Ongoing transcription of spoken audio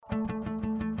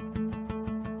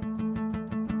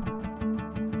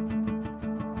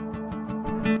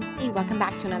Hey, welcome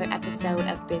back to another episode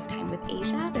of Biz Time with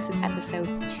Asia. This is episode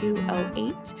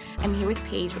 208. I'm here with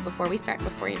Paige, but before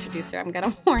I introduce her, I'm going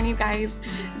to warn you guys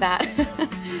that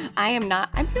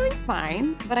I'm feeling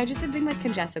fine, but I just have been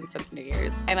congested since New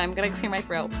Year's, and I'm going to clear my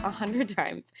throat 100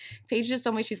 times. Paige just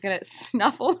told me she's going to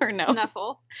snuffle her nose.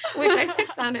 Snuffle. Which I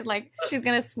said sounded like she's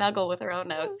going to snuggle with her own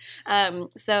nose.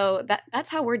 So that's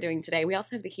how we're doing today. We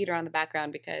also have the heater on the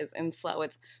background because in SLO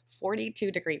it's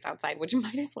 42 degrees outside, which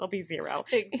might as well be zero.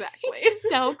 Exactly. It's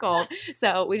so cold.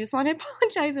 So we just want to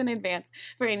apologize in advance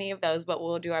for any of those, but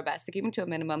we'll do our best to keep them to a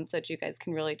minimum so that you guys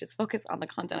can really just focus on the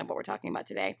content of what we're talking about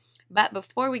today. But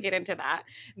before we get into that,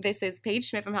 this is Paige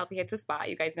Schmidt from Healthy Hits the Spot.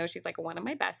 You guys know she's one of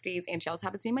my besties, and she also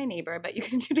happens to be my neighbor, but you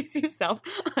can introduce yourself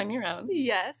on your own.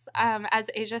 Yes. As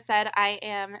Asia said, I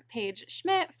am Paige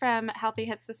Schmidt from Healthy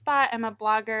Hits the Spot. I'm a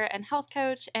blogger and health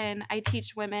coach, and I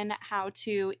teach women how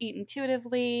to eat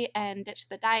intuitively and ditch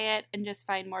the diet and just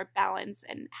find more balance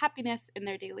and happiness in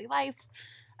their daily life.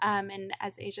 And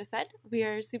as Asia said, we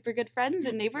are super good friends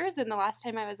and neighbors. And the last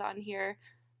time I was on here,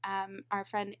 our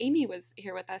friend Amy was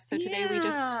here with us. So today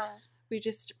we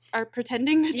just are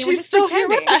pretending that she's still here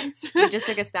with us. We just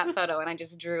took a snap photo, and I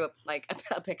just drew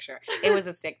a picture. It was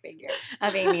a stick figure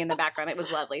of Amy in the background. It was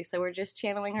lovely. So we're just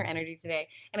channeling her energy today.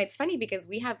 And it's funny because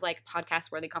we have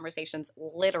podcast-worthy conversations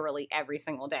literally every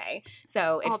single day.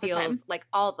 So it feels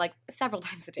several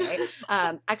times a day.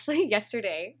 Actually,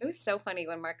 yesterday, it was so funny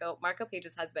when Marco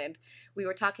Paige's husband, we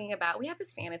were talking about, we have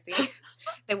this fantasy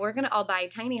that we're going to all buy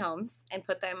tiny homes and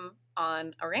put them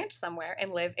on a ranch somewhere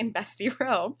and live in Bestie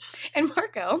Row. And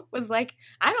Marco was like,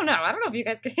 I don't know if you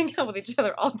guys can hang out with each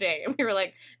other all day. And we were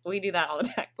like, we do that all the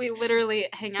time. We literally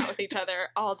hang out with each other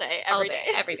all day,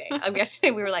 every day.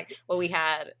 Yesterday we were like, well, we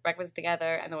had breakfast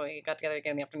together, and then we got together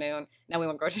again in the afternoon. Now we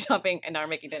went grocery shopping, and now we're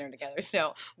making dinner together.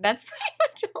 So that's pretty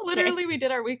much all day. Literally, we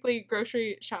did our weekly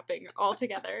grocery shopping all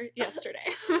together yesterday.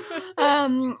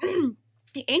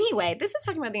 Anyway, this is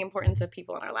talking about the importance of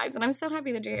people in our lives, and I'm so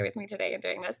happy that you're here with me today and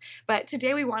doing this. But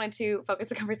today we wanted to focus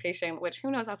the conversation, which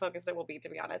who knows how focused it will be, to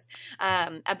be honest,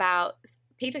 about,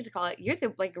 Paige likes to call it, you're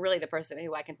really the person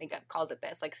who I can think of calls it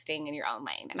this, staying in your own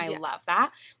lane. And I love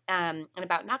that. And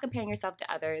about not comparing yourself to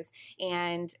others.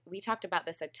 And we talked about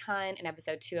this a ton in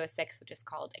episode 206, which is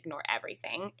called Ignore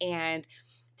Everything. And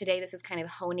today, this is kind of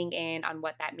honing in on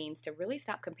what that means to really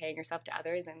stop comparing yourself to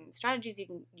others and strategies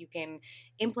you can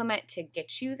implement to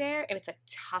get you there. And it's a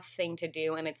tough thing to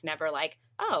do, and it's never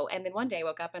and then one day I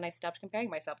woke up and I stopped comparing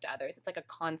myself to others. It's a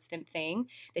constant thing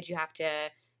that you have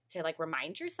to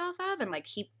remind yourself of and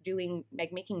keep doing,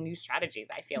 making new strategies,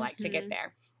 I feel to get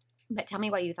there. But tell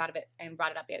me what you thought of it and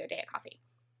brought it up the other day at coffee.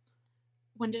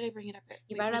 When did I bring it up?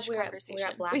 You brought it up. We were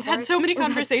at Black We've had so many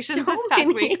conversations this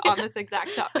past week on this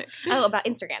exact topic. Oh, about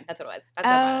Instagram. That's what it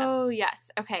was.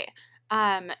 Yes. Okay.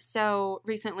 So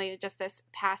recently, just this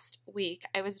past week,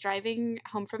 I was driving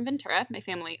home from Ventura. My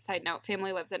family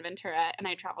lives in Ventura, and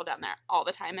I travel down there all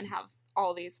the time and have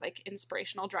all these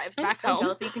inspirational drives back home. I'm so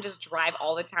jealous that you can just drive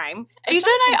all the time. Asia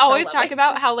and I always talk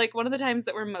about how one of the times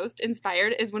that we're most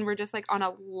inspired is when we're just on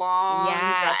a long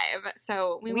drive.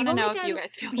 So we want to know if you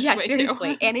guys feel this way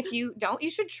seriously. too. And if you don't,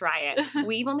 you should try it.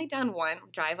 We've only done one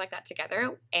drive like that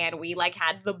together, and we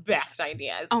had the best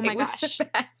ideas. Oh my gosh. gosh. The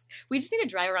best. We just need to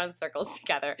drive around in circles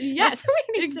together. Yes, that's what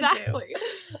we need exactly.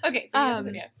 to do. Okay, so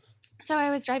So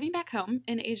I was driving back home,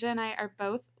 and Asia and I are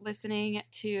both listening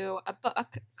to a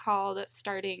book called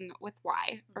Starting with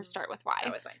Why, or Start with Why.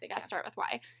 Start with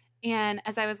Why. And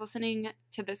as I was listening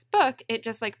to this book, it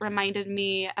just reminded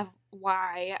me of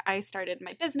why I started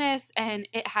my business, and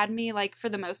it had me for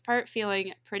the most part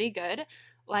feeling pretty good.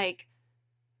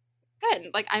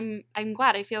 Good. I'm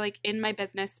glad. I feel in my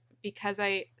business, because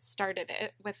I started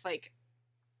it with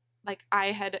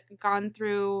I had gone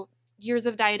through years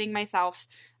of dieting myself.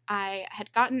 I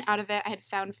had gotten out of it. I had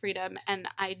found freedom, and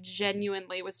I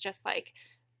genuinely was just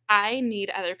I need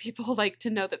other people to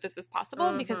know that this is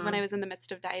possible, because when I was in the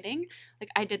midst of dieting,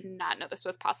 I did not know this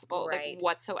was possible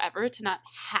whatsoever, to not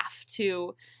have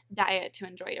to diet to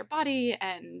enjoy your body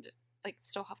and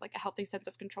still have a healthy sense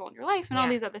of control in your life and all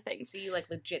these other things. So you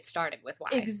legit started with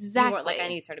why. Exactly. You weren't I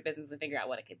need to start a business and figure out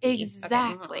what it could be.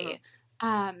 Exactly.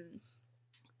 Okay.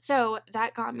 So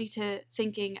that got me to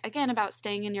thinking again about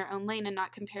staying in your own lane and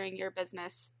not comparing your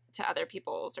business to other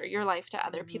people's or your life to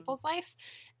other people's life.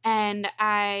 And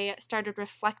I started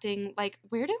reflecting,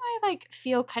 where do I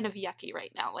feel kind of yucky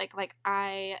right now?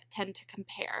 I tend to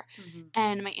compare.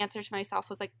 And my answer to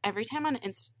myself was every time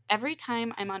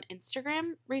I'm on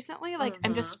Instagram recently,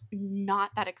 I'm just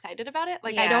not that excited about it.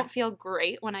 I don't feel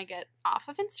great when I get off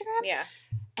of Instagram. Yeah.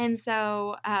 And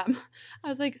so I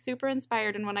was like super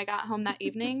inspired. And when I got home that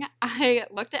evening, I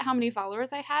looked at how many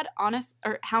followers I had,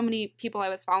 or how many people I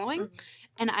was following. Mm-hmm.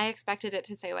 And I expected it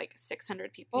to say like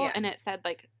 600 people. Yeah. And it said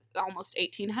like almost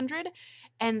 1,800.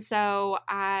 And so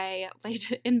I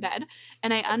laid in bed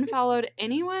and I unfollowed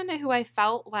anyone who I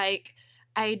felt like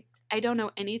I don't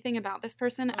know anything about this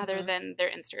person other than their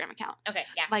Instagram account. Okay,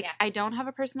 yeah. Like, I don't have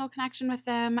a personal connection with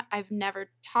them. I've never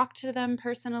talked to them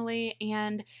personally.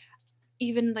 And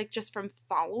even, like, just from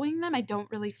following them, I don't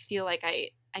really feel like I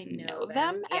know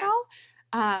them at all.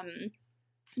 And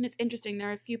it's interesting. There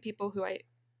are a few people who I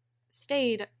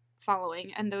stayed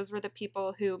following, and those were the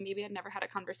people who maybe I'd never had a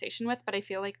conversation with, but I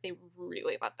feel like they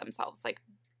really let themselves, like,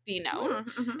 be known.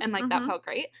 And, like, that felt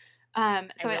great. So I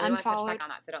really I want to touch unfollowed. back on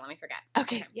that, so don't let me forget.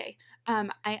 Okay, yay.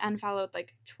 I unfollowed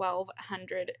like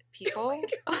 1,200 people.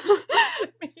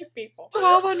 Many people.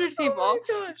 1,200 people. Oh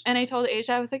my gosh. And I told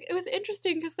Asia, I was like, it was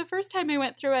interesting because the first time I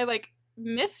went through, I like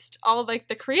missed all like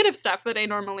the creative stuff that I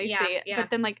normally see. Yeah. But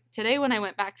then like today when I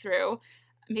went back through,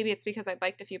 maybe it's because I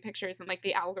liked a few pictures and like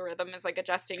the algorithm is like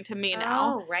adjusting to me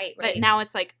now. Oh, right. But now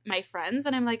it's like my friends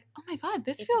and I'm like, oh my God,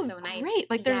 this feels so nice. great.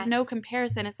 Like there's no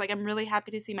comparison. It's like I'm really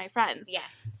happy to see my friends.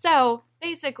 Yes. So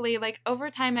basically, like over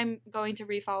time, I'm going to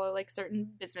refollow like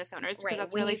certain business owners because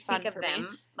that's when really you fun think for of them,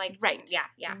 me. like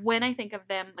Yeah. When I think of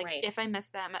them, like Right. if I miss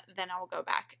them, then I'll go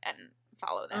back and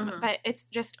follow them. Mhm. But it's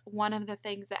just one of the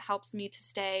things that helps me to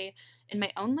stay in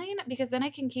my own lane because then I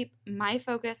can keep my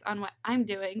focus on what I'm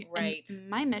doing and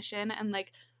my mission and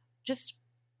like just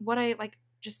what I like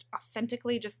just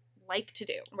authentically just like to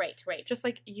do. Right. Just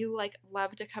like you like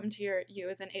love to come to you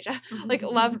as an Asia, like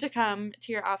love to come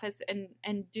to your office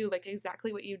and do like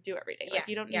exactly what you do every day. Like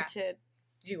you don't need to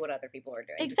do what other people are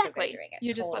doing. Exactly. Just doing it.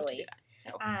 You just love to do that.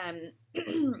 So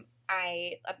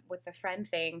I with the friend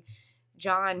thing,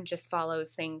 John just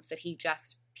follows things that he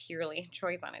just purely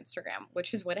enjoys on Instagram,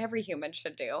 which is what every human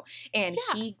should do. And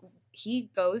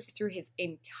he goes through his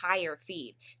entire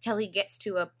feed till he gets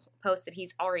to a post that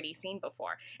he's already seen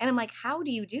before. And I'm like, how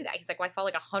do you do that? He's like, well, I follow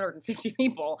like 150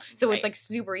 people. So it's like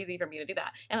super easy for me to do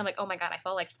that. And I'm like, oh my God, I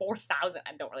follow like 4,000.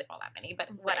 I don't really follow that many, but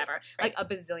whatever. Like a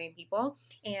bazillion people.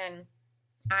 And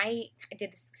I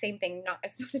did the same thing, not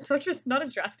as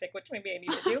drastic, which maybe I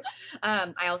need to do.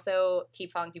 I also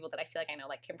keep following people that I feel like I know,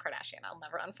 like Kim Kardashian. I'll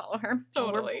never unfollow her.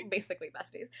 Totally. We're basically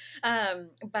besties.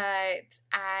 But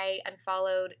I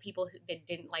unfollowed people that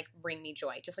didn't like bring me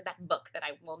joy. Just like that book that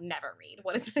I will never read.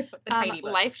 What is it? The Tidy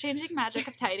Book. Life-Changing Magic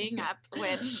of Tidying Up,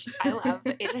 which I love.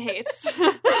 Asia hates.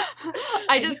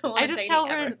 I just tell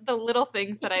her the little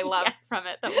things that I love from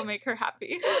it that will make her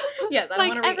happy. Yes, I don't like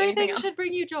want to read everything should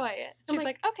bring you joy. She's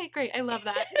like, okay, great, I love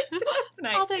that. That's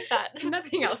nice. I'll take that.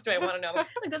 Nothing else do I want to know.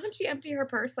 Like, doesn't she empty her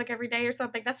purse like every day or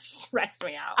something? That stressed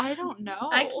me out. I don't know.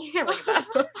 I can't read that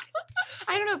book.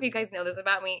 I don't know if you guys know this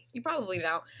about me. You probably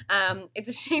don't. It's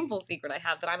a shameful secret I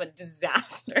have that I'm a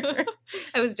disaster.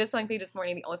 I was just telling Paige this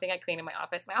morning, the only thing I clean in my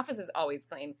office is always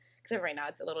clean, except right now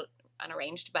it's a little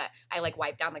unarranged, but I like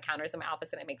wipe down the counters in my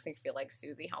office and it makes me feel like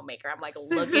Susie Homemaker. I'm like,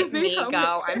 look at me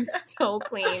go. I'm so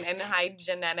clean and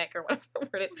hygienic or whatever the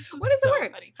word is. What is the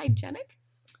word? Funny. Hygienic?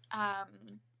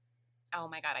 Oh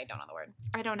my God, I don't know the word.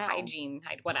 I don't know. Hygiene,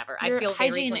 whatever. Your I feel very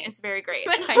hygiene clean. is very great.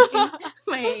 My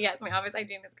hygiene, my office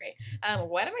hygiene is great.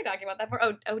 What am I talking about that for?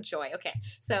 Oh, joy. Okay.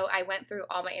 So I went through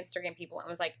all my Instagram people and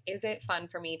was like, is it fun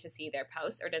for me to see their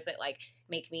posts or does it like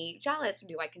make me jealous?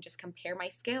 Do I can just compare my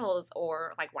skills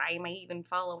or like, why am I even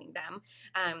following them?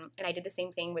 And I did the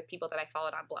same thing with people that I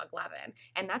followed on Blog 11.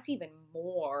 And that's even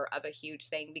more of a huge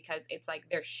thing because it's like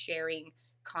they're sharing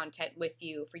content with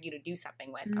you for you to do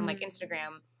something with. Unlike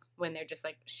Instagram, when they're just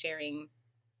like sharing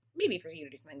maybe for you to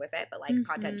do something with it, but like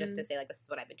content just to say like, this is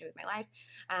what I've been doing with my life.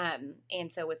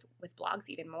 And so with blogs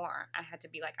even more, I had to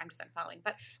be like, I'm just unfollowing.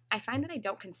 But I find that I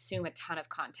don't consume a ton of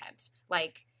content.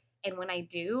 Like, and when I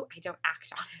do, I don't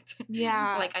act on it.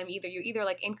 Yeah. Like you're either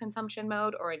like in consumption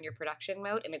mode or in your production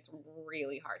mode, and it's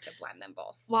really hard to blend them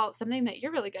both. Well, something that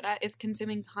you're really good at is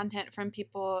consuming content from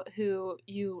people who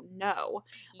you know.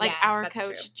 Like our coach,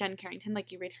 true. Jen Carrington,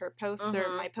 like you read her posts or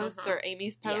my posts or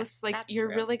Amy's posts. Like you're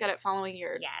true. really good at following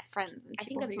your friends and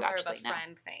people who you actually know. I think that's more of a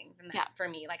friend thing than that for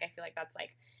me. Like I feel like that's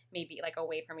like maybe like a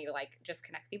way for me to like just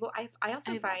connect people. I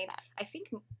also find,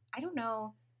 I don't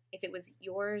know if it was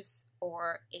yours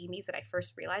or Amy's that I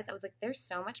first realized, I was like, there's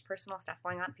so much personal stuff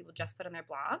going on people just put on their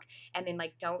blog and then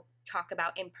like don't talk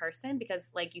about in person because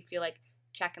like you feel like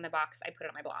check in the box. I put it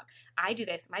on my blog. I do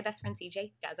this. My best friend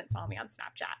CJ doesn't follow me on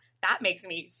Snapchat. That makes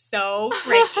me so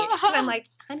crazy. Because I'm like,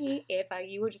 honey, if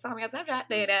you would just follow me on Snapchat,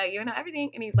 then you know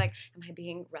everything. And he's like, am I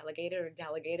being relegated or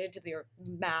delegated to your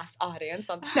mass audience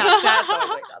on Snapchat? So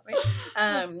he tells me.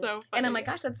 That's so funny. And I'm like,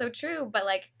 gosh, that's so true. But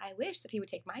like, I wish that he would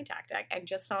take my tactic and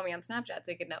just follow me on Snapchat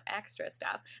so he could know extra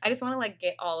stuff. I just want to like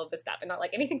get all of the stuff and not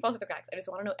like anything falls through the cracks. I just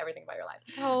want to know everything about your life.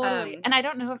 Totally. And I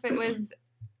don't know if it was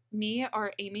me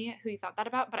or Amy who you thought that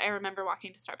about, but I remember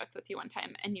walking to Starbucks with you one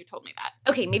time and you told me that.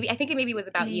 Okay, I think it maybe was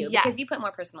about you because you put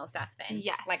more personal stuff than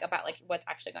like about like what's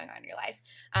actually going on in your life.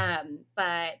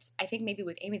 But I think maybe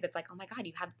with Amy's it's like, oh my God,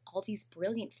 you have all these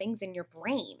brilliant things in your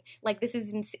brain. Like this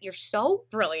is you're so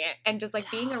brilliant, and just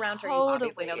like being around her, you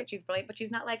obviously know that she's brilliant, but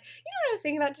she's not like, you know what I was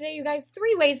thinking about today, you guys,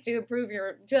 3 ways to improve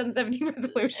your 2017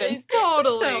 resolutions.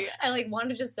 Totally. So I like wanted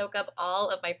to just soak up all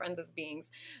of my friends as beings.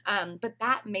 But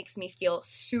that makes me feel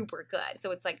super good.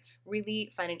 So it's like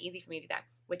really fun and easy for me to do that,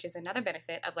 which is another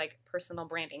benefit of like personal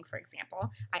branding, for example.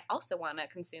 I also want to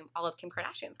consume all of Kim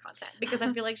Kardashian's content because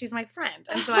I feel like she's my friend.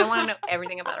 And so I want to know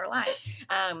everything about her life.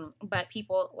 But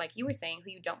people, like you were saying, who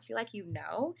you don't feel like you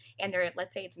know, and they're,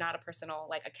 let's say it's not a personal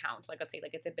like account, like let's say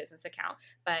like it's a business account,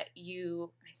 but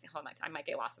hold on, I might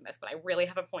get lost in this, but I really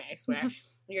have a point, I swear.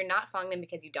 You're not following them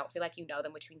because you don't feel like you know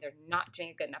them, which means they're not doing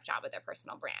a good enough job with their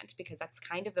personal brand, because that's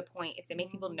kind of the point, is to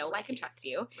make people know, like, and trust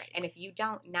you. Right. And if you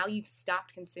don't, now you've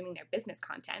stopped consuming their business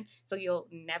content, so you'll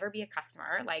never be a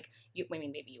customer. Like,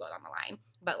 maybe you will down the line,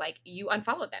 but like you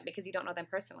unfollow them because you don't know them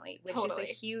personally, which is a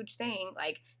huge thing.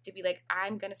 Like, to be like,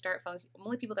 I'm gonna start following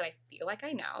only people that I feel like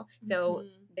I know. So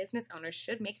business owners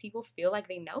should make people feel like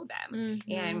they know them.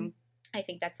 And I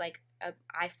think that's like,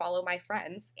 I follow my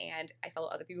friends and I follow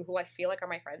other people who I feel like are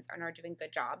my friends and are doing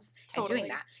good jobs at doing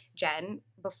that. Jen,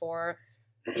 before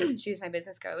she was my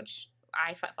business coach,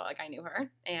 I felt like I knew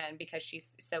her, and because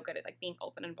she's so good at like being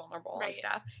open and vulnerable and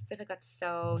stuff. So I think that's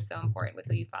so important with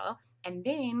who you follow. And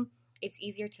then it's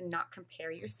easier to not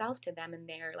compare yourself to them in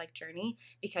their like journey,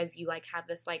 because you like have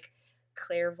this like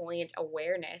clairvoyant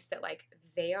awareness that like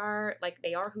they are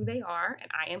who they are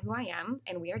and I am who I am,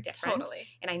 and we are different.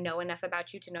 And I know enough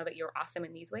about you to know that you're awesome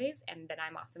in these ways and that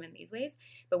I'm awesome in these ways.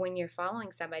 But when you're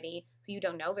following somebody who you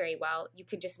don't know very well, you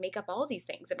could just make up all these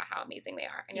things about how amazing they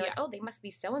are, and you're like, oh, they must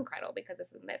be so incredible because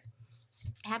this and this.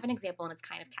 I have an example, and it's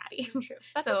kind of catty. True.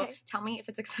 That's so okay. Tell me if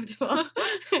it's acceptable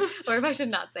or if I should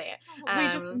not say it.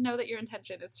 We just know that your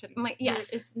intention is to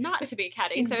is not to be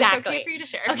catty. Exactly. So it's okay for you to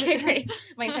share. Okay, great.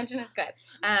 My intention is good.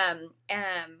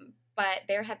 But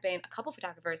there have been a couple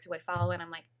photographers who I follow, and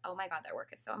I'm like, oh my God, their work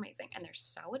is so amazing, and they're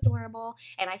so adorable.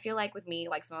 And I feel like with me,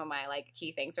 like some of my like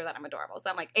key things are that I'm adorable. So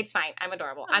I'm like, it's fine, I'm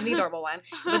adorable. I'm the adorable one.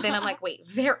 But then I'm like, wait,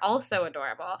 they're also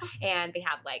adorable, and they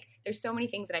have like, there's so many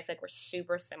things that I feel like we're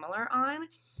super similar on,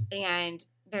 and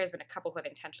there's been a couple who have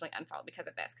intentionally unfollowed because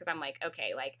of this, because I'm like,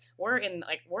 okay, like we're in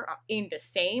the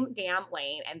same damn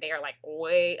lane, and they are like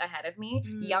way ahead of me,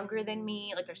 younger than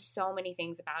me. Like there's so many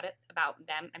things about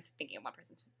them. I'm thinking of one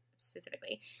person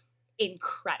specifically.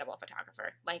 Incredible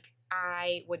photographer. Like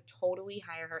I would totally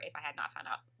hire her if I had not found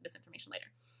out this information later.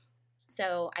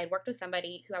 So I worked with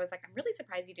somebody who I was like, I'm really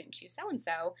surprised you didn't choose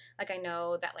so-and-so. Like, I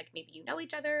know that, like, maybe you know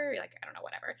each other. Like, I don't know,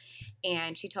 whatever.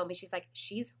 And she told me, she's like,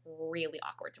 she's really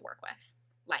awkward to work with.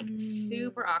 Like,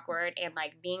 super awkward. And,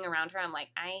 like, being around her, I'm like,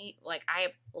 I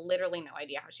have literally no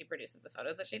idea how she produces the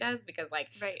photos that she does, because, like,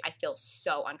 I feel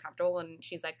so uncomfortable when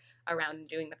she's, like, around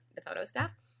doing the photo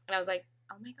stuff. And I was like,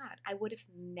 oh my God, I would have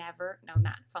never known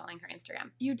that following her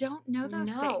Instagram. You don't know those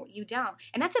things. No, you don't.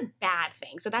 And that's a bad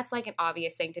thing. So that's like an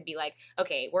obvious thing to be like,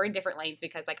 okay, we're in different lanes,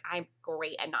 because like I'm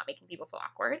great at not making people feel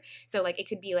awkward. So like it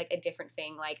could be like a different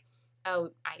thing, like,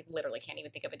 oh, I literally can't even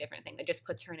think of a different thing that just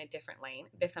puts her in a different lane.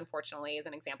 This, unfortunately, is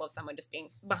an example of someone just being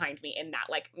behind me in that,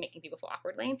 like, making people feel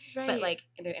awkward lane. Right. But, like,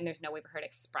 and there's no way for her to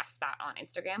express that on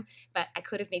Instagram. But I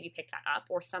could have maybe picked that up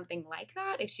or something like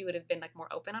that if she would have been, like, more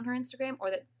open on her Instagram, or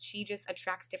that she just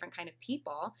attracts different kind of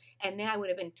people. And then I would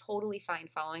have been totally fine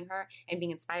following her and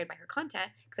being inspired by her content,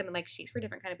 because I've been like, she's for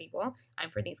different kind of people. I'm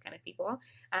for these kind of people.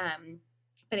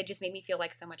 But it just made me feel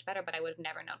like so much better, but I would have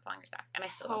never known following her stuff. And I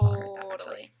still don't follow her stuff,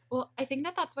 actually. Well, I think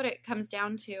that's what it comes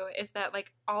down to, is that,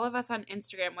 like, all of us on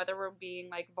Instagram, whether we're being,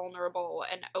 like, vulnerable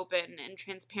and open and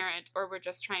transparent, or we're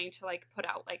just trying to, like, put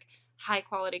out, like,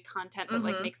 high-quality content that,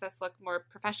 like, makes us look more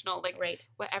professional, like,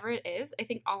 whatever it is, I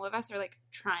think all of us are, like,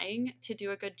 trying to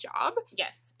do a good job.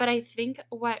 Yes. But I think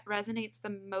what resonates the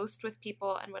most with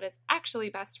people and what is actually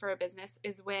best for a business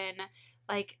is when,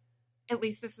 like, at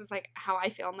least this is, like, how I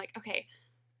feel. I'm like, okay,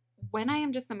 when I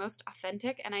am just the most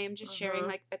authentic and I am just sharing Mhm.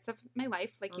 like bits of my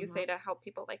life, like you say, to help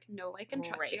people like know, like, and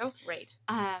trust you. Right.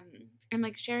 And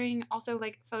like sharing also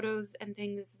like photos and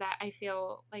things that I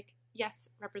feel like, yes,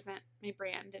 represent my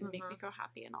brand and make me feel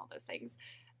happy and all those things.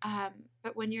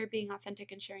 But when you're being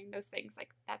authentic and sharing those things,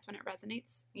 like that's when it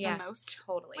resonates the most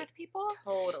Totally. with people.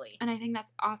 Totally. And I think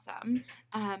that's awesome.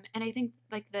 And I think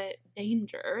like the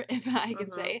danger, if I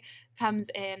can say, comes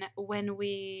in when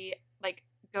we like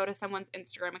go to someone's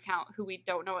Instagram account who we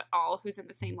don't know at all, who's in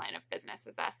the same line of business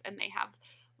as us, and they have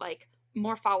like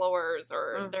more followers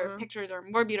or their pictures are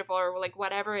more beautiful or like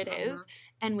whatever it is,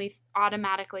 and we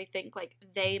automatically think like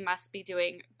they must be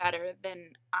doing better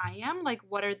than I am. Like,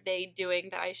 what are they doing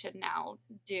that I should now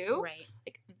do? Right.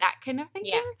 Like that kind of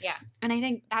thinking. Yeah. And I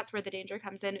think that's where the danger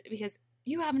comes in, because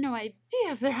you have no idea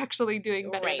if they're actually doing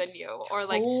better than you, or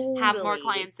like have more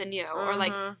clients than you, or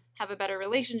like have a better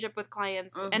relationship with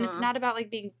clients. And it's not about like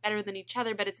being better than each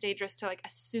other, but it's dangerous to like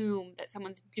assume that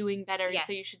someone's doing better, and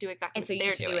so you should do exactly what they're doing. And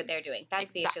so you should do what they're doing.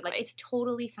 That's the issue. Like, it's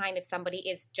totally fine if somebody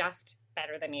is just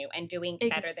better than you and doing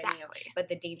better than you. But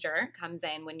the danger comes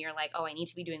in when you're like, oh, I need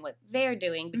to be doing what they're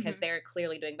doing because they're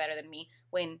clearly doing better than me,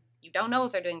 when you don't know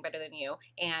if they're doing better than you,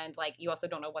 and like you also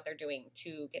don't know what they're doing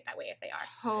to get that way if they are.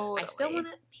 Totally. I still want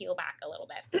to peel back a little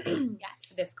bit.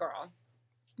 Yes. This girl,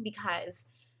 because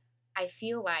I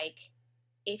feel like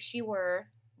if she were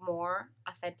more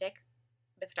authentic,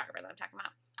 the photographer that I'm talking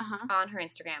about, on her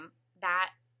Instagram,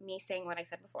 that me saying what I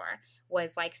said before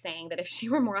was like saying that if she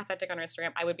were more authentic on her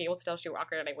Instagram, I would be able to tell she was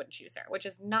awkward and I wouldn't choose her, which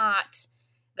is not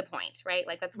the point, right?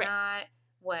 Like, that's not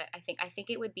what I think. I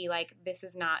think it would be like, this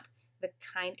is not the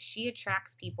kind, she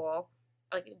attracts people,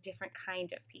 like a different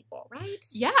kind of people, right?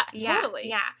 Yeah, totally.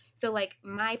 Yeah. So like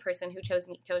my person who chose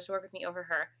to work with me over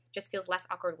her just feels less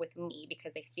awkward with me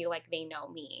because they feel like they know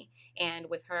me. And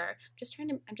with her, I'm just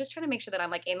trying to make sure that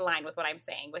I'm like in line with what I'm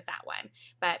saying with that one.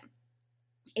 But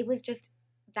it was just,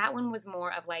 that one was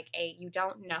more of like you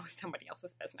don't know somebody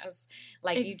else's business.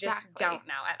 Like, you just don't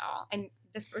know at all. And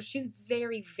she's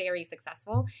very, very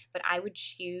successful, but I would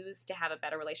choose to have a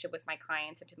better relationship with my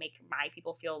clients and to make my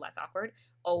people feel less awkward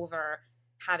over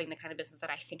having the kind of business that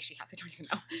I think she has. I don't even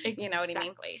know. Exactly. You know what I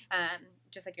mean?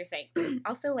 Just like you're saying.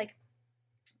 Also, like,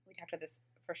 we talked about this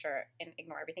for sure and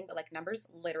ignore everything, but like numbers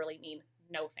literally mean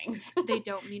no things. They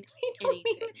don't mean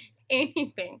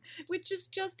anything, which is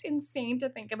just insane to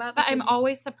think about. But I'm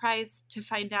always surprised to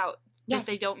find out that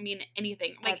they don't mean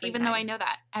anything. Like, even though I know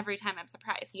that, every time I'm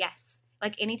surprised. Yes.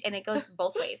 Like, and it goes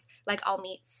both ways. Like, I'll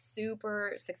meet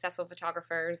super successful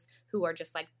photographers who are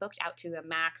just like booked out to the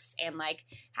max and like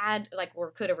had like, or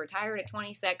could have retired at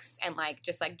 26 and like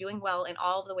just like doing well in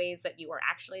all of the ways that you are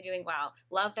actually doing well,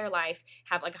 love their life,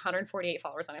 have like 148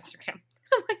 followers on Instagram.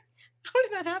 I'm like, how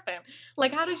did that happen?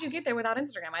 Like, how did you get there without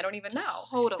Instagram? I don't even know.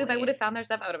 Totally. So if I would have found their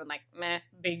stuff, I would have been like, meh,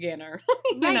 beginner.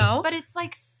 you know? But it's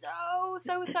like so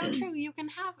true. You can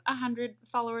have 100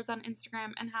 followers on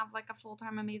Instagram and have like a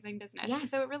full-time amazing business. Yes.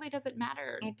 So it really doesn't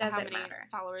matter how many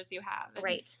followers you have. And,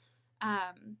 right. Yeah.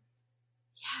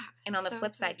 And on the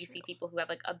flip side, you see people who have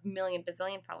like a million,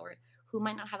 bazillion followers who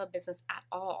might not have a business at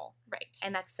all. Right.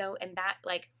 And that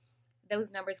like,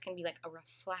 those numbers can be like a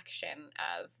reflection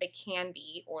of, they can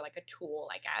be, or like a tool,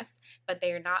 I guess, but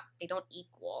they don't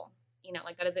equal, you know,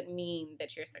 like that doesn't mean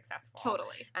that you're successful.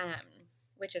 Totally.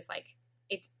 Which is like,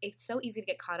 it's so easy to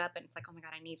get caught up and it's like, oh my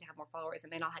God, I need to have more followers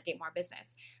and then I'll get more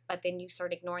business. But then you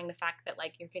start ignoring the fact that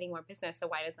like, you're getting more business. So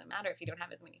why does it matter if you don't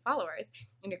have as many followers?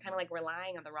 And you're kind of like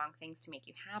relying on the wrong things to make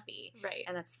you happy. Right.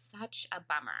 And that's such a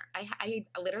bummer. I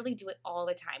literally do it all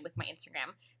the time with my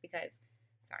Instagram because,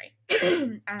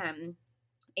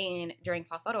 and during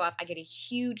Fall Photo Off, I get a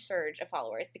huge surge of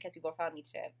followers because people follow me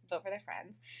to vote for their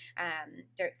friends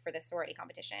for the sorority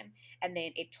competition. And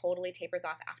then it totally tapers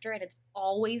off after, and it's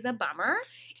always a bummer.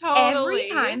 Totally. Every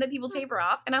time that people taper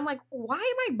off. And I'm like, why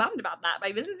am I bummed about that?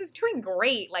 My business is doing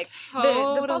great. Like, the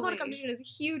Fall Photo competition is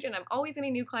huge, and I'm always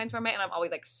getting new clients from it, and I'm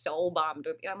always like so bummed.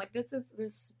 And I'm like, this is the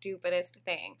stupidest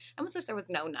thing. I almost wish there was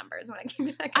no numbers when I came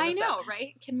to that kind of stuff. I know,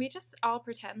 right? Can we just all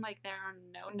pretend like there are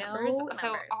no numbers?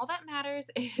 So all that matters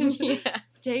is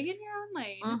staying in your own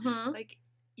lane. Like,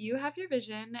 you have your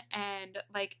vision, and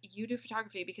like, you do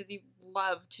photography because you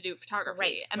love to do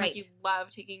photography, and like, you love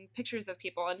taking pictures of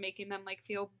people and making them like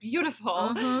feel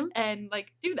beautiful, and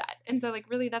like do that. And so like,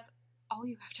 really, that's all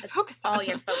you have to focus on. All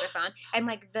you have to focus on. And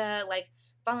like, the like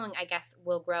following, I guess,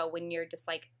 will grow when you're just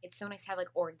like, it's so nice to have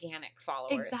like organic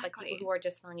followers. Exactly. Like, people who are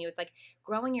just following you. It's like,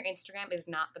 growing your Instagram is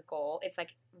not the goal. It's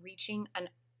like reaching an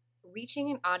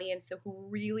audience who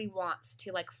really wants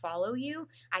to like follow you.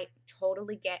 I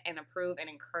totally get and approve and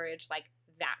encourage like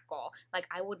that goal. Like,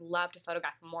 I would love to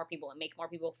photograph more people and make more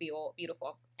people feel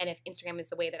beautiful. And if Instagram is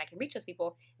the way that I can reach those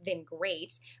people, then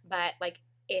great. But like,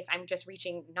 if I'm just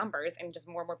reaching numbers and just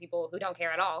more and more people who don't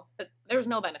care at all, but there's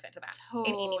no benefit to that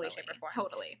in any way, shape, or form.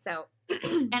 Totally. So,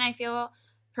 and I feel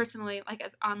personally, like,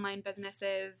 as online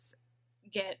businesses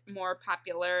get more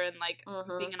popular and like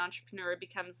being an entrepreneur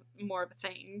becomes more of a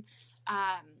thing,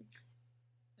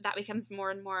 that becomes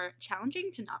more and more challenging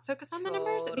to not focus on the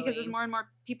numbers, because as more and more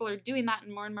people are doing that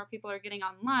and more people are getting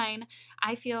online,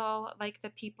 I feel like the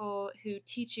people who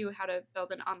teach you how to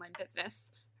build an online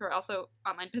business, who are also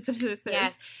online businesses,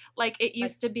 like, it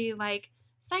used to be like,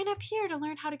 sign up here to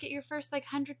learn how to get your first like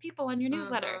 100 people on your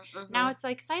newsletter. Now it's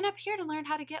like, sign up here to learn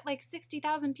how to get like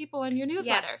 60,000 people on your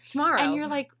newsletter. Yes, tomorrow. And you're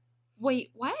like, wait,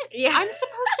 what? Yeah. I'm supposed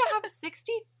to have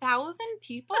 60,000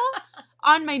 people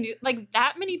on my like,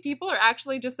 that many people are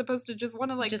actually just supposed to just want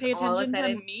to like just pay attention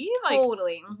to me? Like,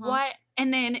 totally. What?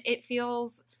 And then it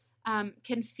feels,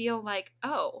 can feel like,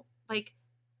 oh, like,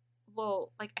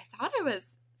 well, like, I thought I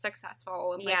was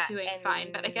successful and like doing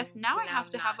fine, but I guess now I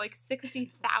have to have like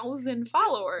 60,000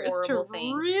 followers to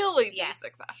really be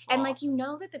successful. And like, you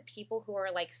know that the people who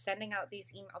are like sending out these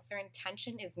emails, their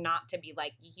intention is not to be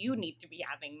like, you need to be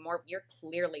having more, you're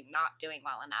clearly not doing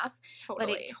well enough.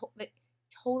 Totally. But it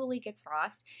totally gets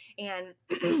lost, and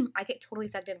I get totally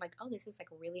sucked in like, oh, this is like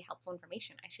really helpful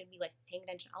information, I should be like paying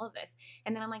attention to all of this,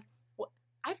 and then I'm like,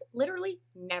 I've literally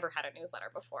never had a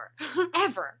newsletter before,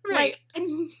 ever. Right. Like,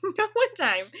 no one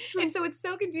time. And so it's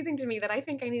so confusing to me that I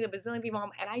think I need a bazillion people,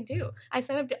 and I do. I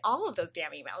sign up to all of those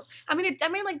damn emails. I mean,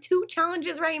 I'm in like 2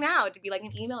 challenges right now to be like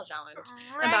an email challenge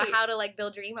about how to like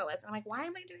build your email list. And I'm like, why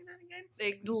am I doing that again?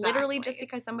 Exactly. Literally just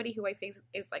because somebody who I say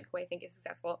is like, who I think is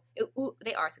successful,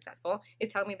 they are successful, is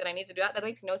telling me that I need to do that. That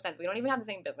makes no sense. We don't even have the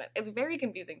same business. It's very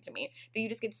confusing to me that you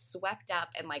just get swept up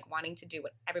in like wanting to do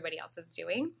what everybody else is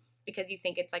doing, because you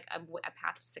think it's like a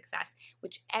path to success,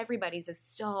 which everybody's is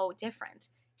so different.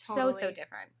 Totally. So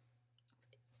different.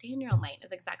 Stay in your own lane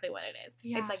is exactly what it is.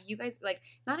 Yeah. It's like, you guys, like,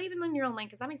 not even in your own lane,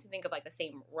 because that makes me think of like the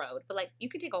same road, but like, you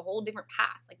could take a whole different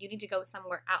path. Like, you need to go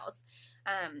somewhere else.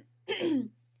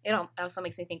 It also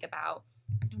makes me think about,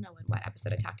 I don't know in what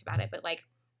episode I talked about it, but like,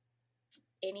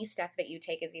 any step that you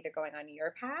take is either going on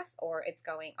your path or it's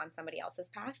going on somebody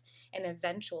else's path. And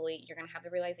eventually you're going to have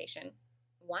the realization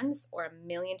once or a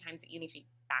million times that you need to be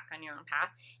back on your own path,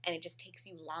 and it just takes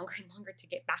you longer and longer to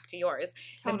get back to yours.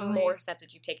 The more steps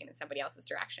that you've taken in somebody else's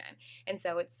direction. And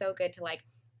so it's so good to like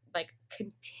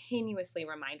continuously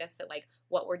remind us that like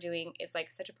what we're doing is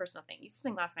like such a personal thing. You said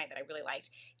something last night that I really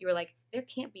liked. You were like, there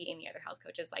can't be any other health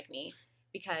coaches like me,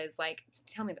 because like,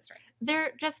 tell me the story.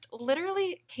 There just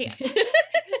literally can't.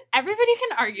 Everybody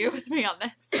can argue with me on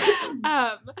this.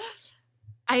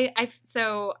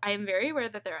 So I am very aware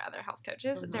that there are other health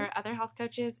coaches. There are other health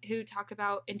coaches who talk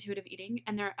about intuitive eating,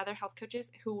 and there are other health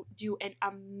coaches who do an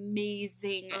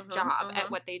amazing job at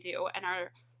what they do and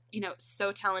are, you know,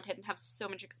 so talented and have so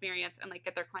much experience and like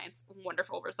get their clients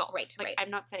wonderful results. Right. I'm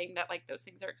not saying that like those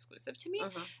things are exclusive to me,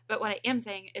 but what I am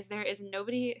saying is there is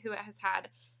nobody who has had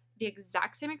the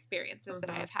exact same experiences that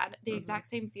I have had, the exact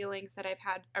same feelings that I've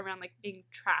had around like being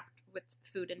trapped with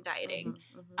food and dieting.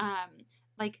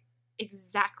 Like,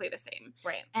 exactly the same.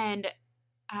 Right. And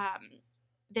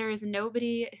there is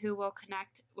nobody who will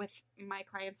connect with my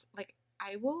clients like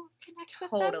I will connect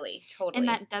with them. Totally. And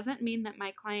that doesn't mean that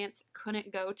my clients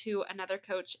couldn't go to another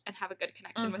coach and have a good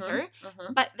connection with her,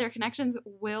 but their connections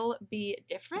will be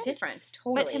different.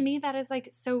 Totally. But to me, that is like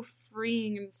so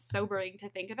freeing and sobering to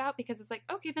think about, because it's like,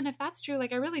 okay, then if that's true,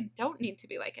 like I really don't need to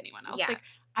be like anyone else. Yeah. Like,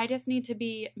 I just need to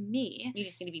be me. You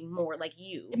just need to be more like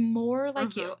you. More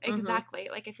like you. Exactly.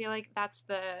 Like, I feel like that's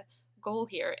the goal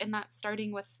here. And that's Start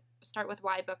With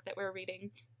Why book that we're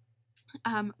reading.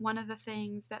 One of the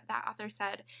things that author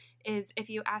said is, if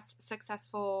you ask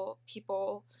successful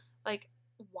people like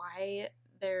why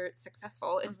they're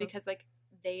successful, it's because like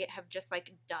they have just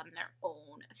like done their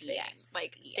own thing,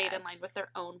 stayed in line with their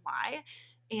own why.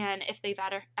 And if they've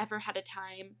ever had a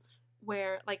time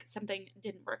where like something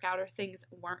didn't work out or things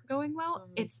weren't going well,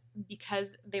 it's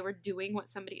because they were doing what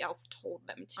somebody else told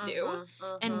them to do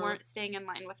and weren't staying in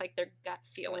line with like their gut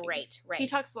feelings. Right. He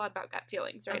talks a lot about gut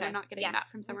feelings, right? I'm not getting that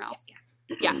from somewhere else.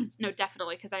 Yeah, no,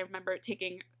 definitely, because I remember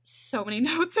taking so many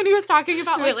notes when he was talking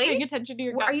about like paying attention to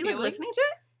your gut Are you feelings. like listening to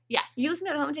it? Yes. You listen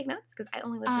to it at home and take notes? Because I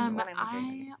only listen when I'm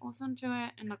doing I listen to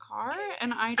it in the car,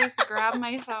 and I just grab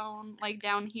my phone, like,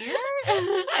 down here.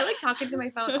 I like talking to my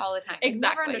phone all the time. It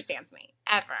never understands me.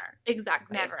 Ever.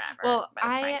 Exactly. Never, ever. Well,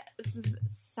 this is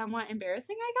somewhat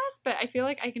embarrassing, I guess, but I feel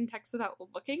like I can text without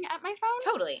looking at my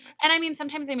phone. Totally. And I mean,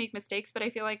 sometimes I make mistakes, but I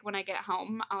feel like when I get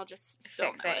home, I'll just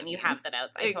fix it, and you have the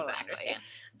notes. I totally understand.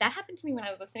 That happened to me when I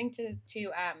was listening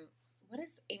to what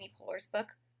is Amy Poehler's book?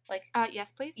 Like,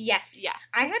 Yes, please. Yes.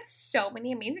 I had so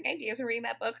many amazing ideas from reading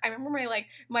that book. I remember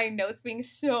my notes being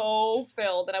so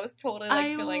filled, and I was totally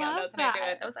filling out notes when I do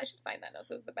it. I should find that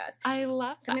notes. It was the best. I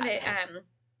love something that.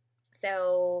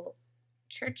 So,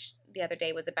 church the other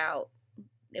day was about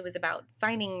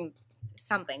finding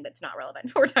something that's not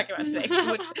relevant for what we're talking about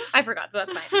today, which I forgot, so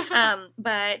that's fine.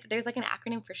 But there's like an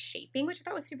acronym for SHAPING, which I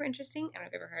thought was super interesting. I don't know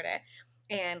if you've ever heard it.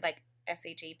 And like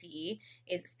SHAPE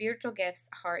is spiritual gifts,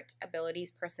 heart,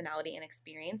 abilities, personality, and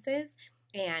experiences.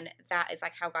 And that is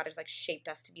like how God has like shaped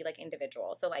us to be like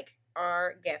individuals. So like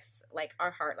our gifts, like our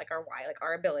heart, like our why, like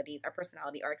our abilities, our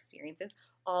personality, our experiences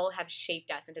all have shaped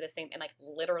us into the same, and like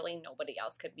literally nobody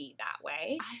else could be that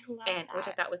way. I love that. Which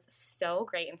I thought was so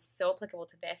great and so applicable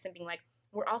to this, and being like,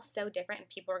 we're all so different, and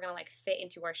people are going to like fit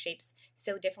into our shapes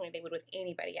so differently than they would with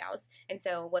anybody else. And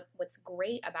so what's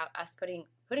great about us putting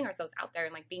ourselves out there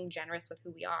and like being generous with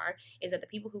who we are is that the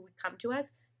people who come to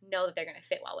us know that they're going to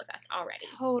fit well with us already.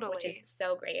 Totally. Which is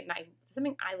so great. And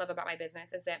something I love about my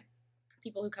business is that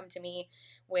people who come to me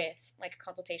with like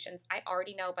consultations, I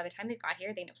already know by the time they've got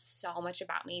here, they know so much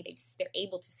about me. They're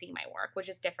able to see my work, which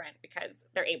is different because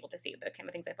they're able to see the kind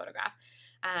of things I photograph.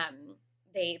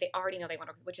 They already know they want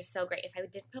to work, which is so great. If I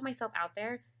didn't put myself out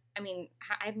there, I mean,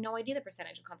 I have no idea the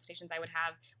percentage of consultations I would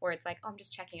have where it's like, oh, I'm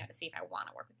just checking out to see if I want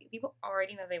to work with you. People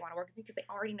already know they want to work with me because they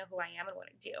already know who I am and what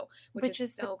I do, which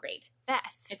is so great.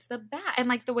 Best. It's the best. And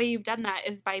like the way you've done that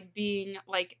is by being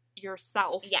like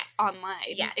yourself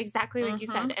online. Yes. Exactly like you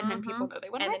said. And then people know they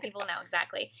want to work. And then people know,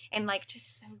 exactly. And like,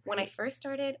 just so great. When I first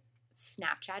started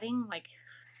Snapchatting, like,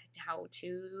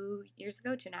 2.5 years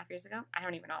ago, I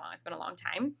don't even know how long, it's been a long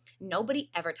time, nobody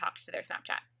ever talked to their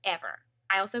Snapchat, ever.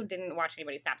 I also didn't watch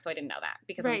anybody's Snap, so I didn't know that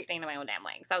because I was staying in my own damn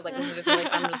lane. So I was like, this is just really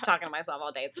fun. I'm just talking to myself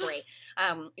all day. It's great.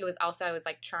 It was also, I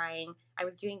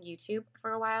was doing YouTube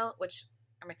for a while, which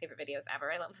are my favorite videos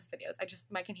ever. I love those videos.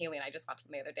 Mike and Haley and I just watched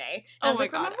them the other day. And I was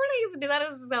like, remember when I used to do that? It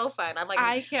was so fun. I'm like,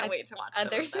 I can't wait to watch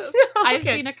those. I've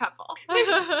seen a couple.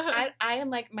 I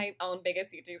am like my own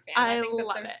biggest YouTube fan. I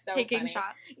love it. So taking funny.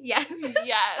 shots. Yes.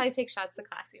 Yes. I take shots the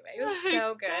classy way. It was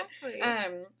so exactly.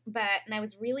 good. And I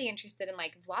was really interested in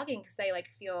like vlogging because I like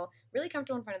feel really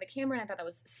comfortable in front of the camera, and I thought that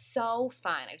was so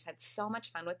fun. I just had so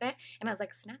much fun with it. And I was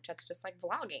like, Snapchat's just like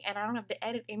vlogging, and I don't have to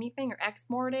edit anything or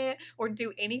export it or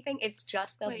do anything. It's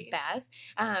just the best.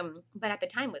 But at the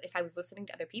time, if I was listening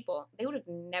to other people, they would have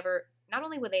never, not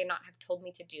only would they not have told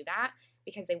me to do that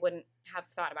because they wouldn't have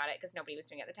thought about it because nobody was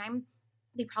doing it at the time,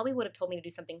 they probably would have told me to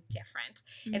do something different.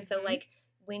 Mm-hmm. And so like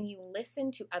when you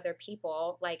listen to other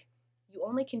people, like you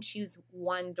only can choose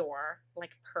one door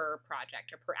like per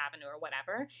project or per avenue or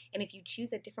whatever. And if you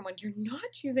choose a different one, you're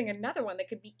not choosing another one that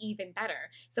could be even better.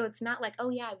 So it's not like, oh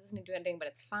yeah, I was listening to anything, but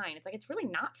it's fine. It's like, it's really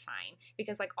not fine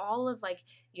because like all of like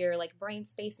your like brain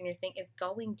space and your thing is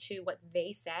going to what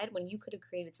they said when you could have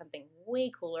created something way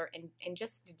cooler and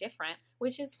just different,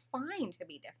 which is fine to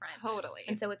be different. Totally.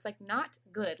 And so it's like not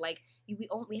good. Like we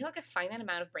have like a finite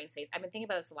amount of brain space. I've been thinking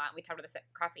about this a lot, and we talked about this at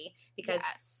coffee because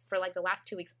for like the last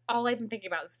 2 weeks, all I've been thinking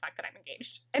about is the fact that I'm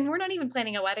engaged. And we're not even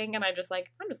planning a wedding, and I'm just going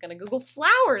to Google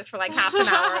flowers for like half an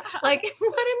hour. Like,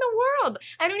 what in the world?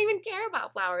 I don't even care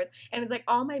about flowers. And it's like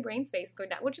all my brain space is going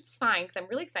down, which is fine because I'm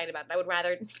really excited about it. I would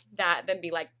rather that than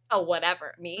be like, oh,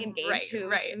 whatever, me engaged,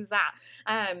 who's that?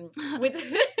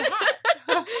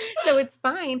 So it's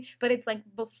fine, but it's like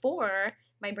before,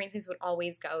 my brain space would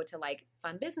always go to like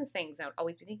fun business things, and I would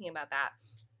always be thinking about that.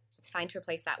 It's fine to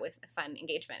replace that with fun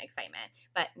engagement, excitement,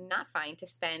 but not fine to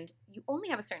spend, you only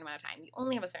have a certain amount of time. You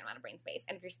only have a certain amount of brain space.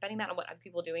 And if you're spending that on what other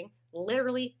people are doing,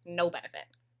 literally no benefit.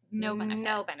 No benefit.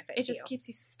 No benefit. It just keeps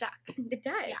you stuck. It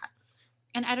does. Yeah.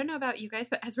 And I don't know about you guys,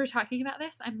 but as we're talking about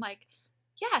this, I'm like,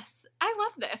 yes, I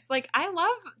love this. Like, I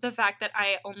love the fact that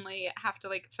I only have to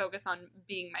like focus on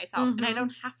being myself, and I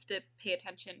don't have to pay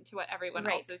attention to what everyone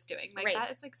else is doing. Like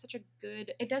that is like such a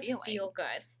good It does feeling. Feel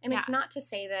good. And it's not to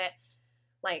say that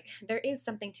like there is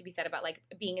something to be said about like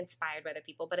being inspired by other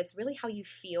people, but it's really how you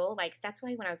feel. Like that's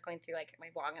why when I was going through like my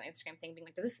blog and Instagram thing, being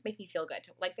like, does this make me feel good?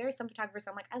 Like there are some photographers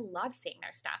I'm like, I love seeing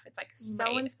their stuff. It's like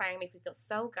so inspiring, makes me feel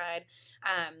so good.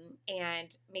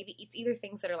 And maybe it's either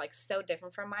things that are like so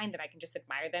different from mine that I can just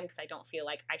admire them because I don't feel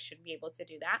like I should be able to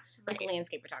do that. Like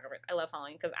landscape photographers, I love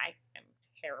following because I am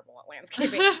terrible at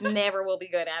landscaping. Never will be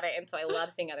good at it. And so I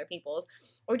love seeing other people's,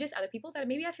 or just other people that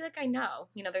maybe I feel like I know.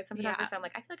 You know, there's some photographers that I'm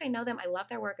like, I feel like I know them. I love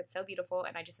their work. It's so beautiful.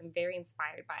 And I just am very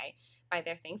inspired by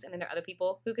their things. And then there are other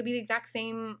people who could be the exact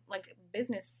same like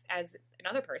business as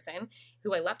another person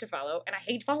who I love to follow, and I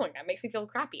hate following them. It makes me feel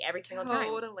crappy every single time.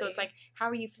 So it's like, how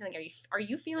are you feeling? Are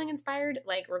you feeling inspired,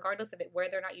 like regardless of it,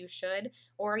 whether or not you should,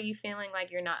 or are you feeling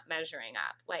like you're not measuring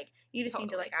up? Like you just need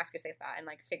to like ask yourself that and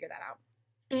like figure that out.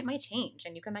 And it might change,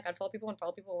 and you can like unfollow people and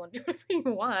follow people and do whatever you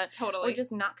want, or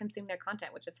just not consume their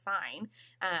content, which is fine.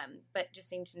 But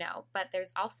just need to know. But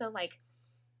there's also like,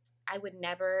 I would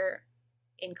never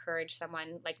encourage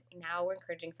someone, like now we're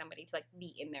encouraging somebody to like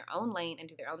be in their own lane and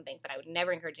do their own thing, but I would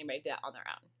never encourage anybody to do that on their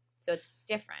own. So it's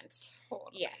different.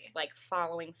 Yes, like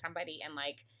following somebody and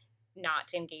like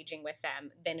not engaging with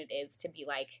them than it is to be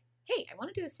like, hey, I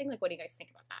want to do this thing. Like, what do you guys think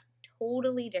about that?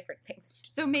 Totally different things.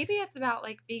 So maybe it's about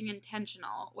like being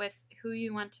intentional with who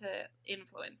you want to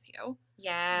influence you.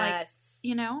 Yes. Like,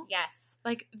 you know? Yes.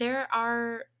 Like there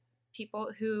are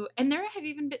people who, and there have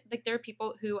even been, like there are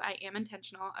people who I am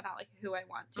intentional about like who I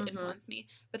want to influence me,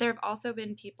 but there have also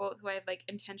been people who I've like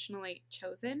intentionally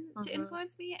chosen to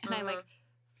influence me, and I like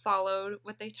followed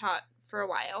what they taught for a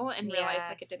while and realized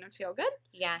like it didn't feel good.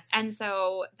 Yes. And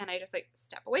so then I just like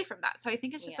step away from that. So I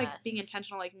think it's just like being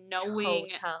intentional, like knowing,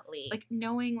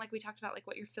 like we talked about, like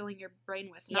what you're filling your brain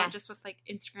with, not just with like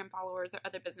Instagram followers or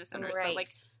other business owners, but like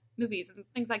movies and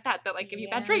things like that like give you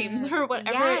bad dreams or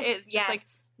whatever it is. Just like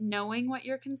knowing what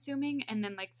you're consuming and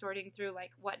then like sorting through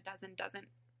like what does and doesn't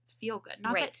feel good.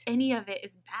 Not that any of it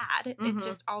is bad. It's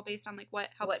just all based on like what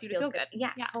helps you to feel good.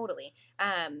 Yeah, totally.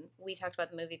 We talked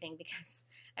about the movie thing because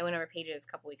I went over Paige's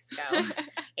a couple weeks ago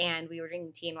and we were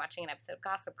drinking tea and watching an episode of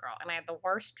Gossip Girl, and I had the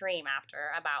worst dream after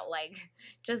about like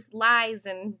just lies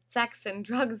and sex and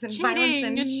drugs and violence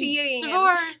and cheating.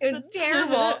 Divorce. And it was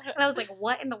terrible. And I was like,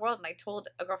 what in the world? And I told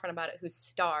a girlfriend about it who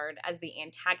starred as the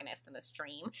antagonist in this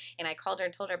dream. And I called her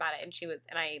and told her about it,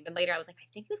 and then later I was like, I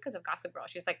think it was because of Gossip Girl.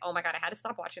 She was like, oh my God, I had to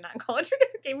stop watching that in college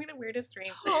because it gave me the weirdest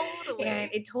dreams. Totally.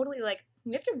 And it totally like,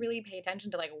 we have to really pay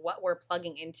attention to like what we're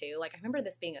plugging into. Like I remember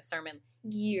this being a sermon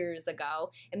years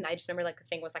ago, and I just remember like the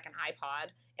thing was like an iPod,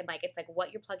 and like it's like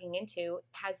what you're plugging into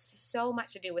has so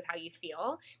much to do with how you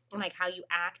feel and like how you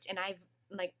act. And I've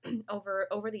like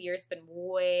over the years been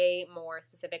way more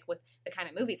specific with the kind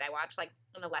of movies I watch, like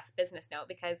on a less business note,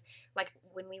 because like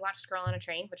when we watched Girl on a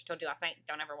Train, which I told you last night,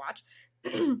 don't ever watch,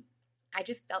 I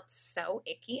just felt so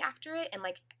icky after it. And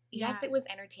like, yes, it was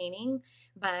entertaining,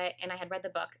 and I had read the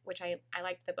book, which I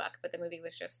liked the book, but the movie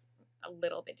was just a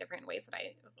little bit different in ways that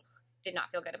I did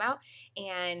not feel good about.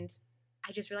 And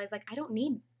I just realized, like, I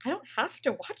don't have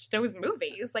to watch those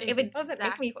movies. Like, if it doesn't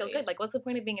make me feel good, like, what's the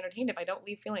point of being entertained if I don't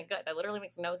leave feeling good? That literally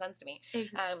makes no sense to me.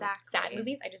 Sad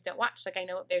movies, I just don't watch. Like, I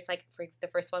know there's, like, the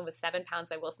first one was 7 Pounds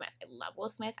by Will Smith. I love Will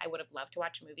Smith. I would have loved to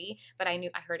watch a movie, but I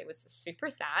heard it was super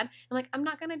sad. I'm like, I'm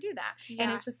not going to do that. Yeah.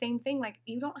 And it's the same thing. Like,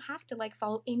 you don't have to, like,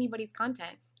 follow anybody's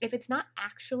content. If it's not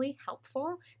actually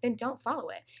helpful, then don't follow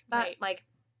it. But, like,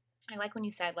 I like when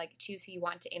you said, like, choose who you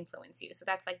want to influence you. So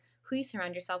that's, like, who you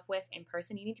surround yourself with in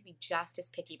person. You need to be just as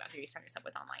picky about who you surround yourself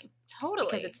with online. Totally.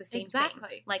 Because it's the same thing.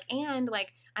 Like, and,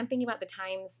 like, I'm thinking about the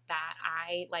times that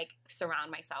I, like,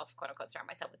 surround myself, quote unquote, surround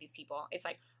myself with these people. It's,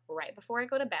 like, right before I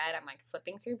go to bed, I'm, like,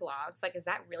 flipping through blogs. Like, is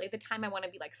that really the time I want to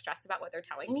be, like, stressed about what they're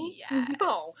telling me? Yes.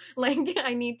 No. Like,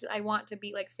 I want to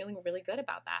be, like, feeling really good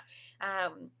about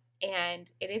that.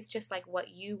 And it is just like what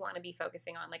you want to be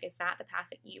focusing on. Like, is that the path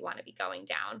that you want to be going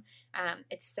down?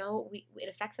 It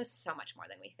affects us so much more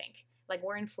than we think. Like,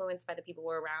 we're influenced by the people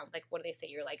we're around. Like, what do they say?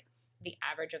 You're like the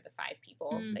average of the 5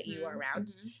 people that you are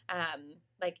around.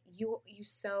 Like, you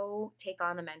so take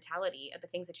on the mentality of the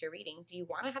things that you're reading. Do you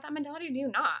want to have that mentality or do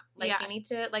you not? Like, you need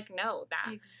to, like, know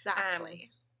that. Exactly.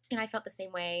 And I felt the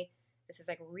same way. This is,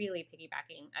 like, really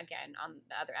piggybacking again on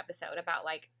the other episode about,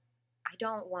 like, I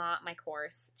don't want my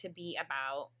course to be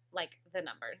about, like, the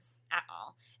numbers at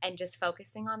all. And just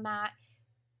focusing on that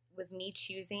was me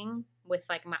choosing with,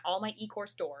 like, all my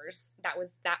e-course doors. That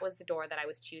was the door that I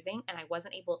was choosing. And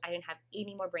I didn't have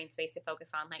any more brain space to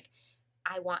focus on, like,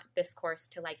 I want this course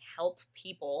to, like, help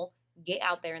people get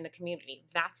out there in the community.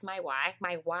 That's my why.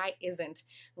 My why isn't,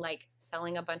 like,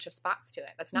 selling a bunch of spots to it.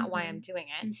 That's not why I'm doing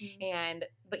it.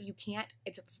 But you can't,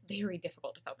 it's very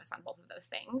difficult to focus on both of those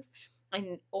things.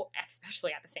 And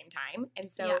especially at the same time. And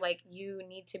so, like, you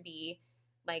need to be,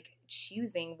 like,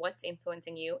 choosing what's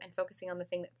influencing you and focusing on the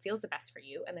thing that feels the best for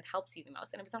you and that helps you the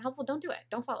most. And if it's not helpful, don't do it.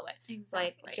 Don't follow it.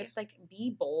 Exactly. Like, just, like,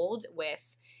 be bold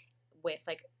with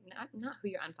like, not who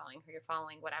you're unfollowing, who you're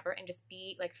following, whatever. And just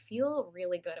be, like, feel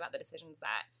really good about the decisions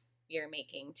that you're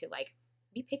making to, like,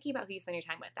 be picky about who you spend your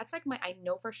time with. That's like I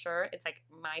know for sure it's like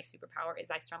my superpower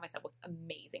is I surround myself with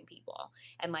amazing people.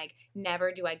 And like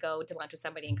never do I go to lunch with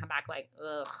somebody and come back like,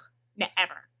 ugh,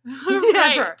 ever. Right,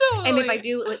 Never. totally. And if I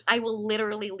do, like, I will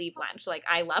literally leave lunch. Like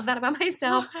I love that about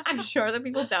myself. I'm sure that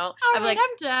people don't. I'm like,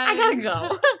 I'm done. I gotta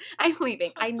go. I'm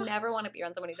leaving. I never want to be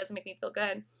around somebody who doesn't make me feel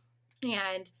good.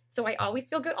 And so I always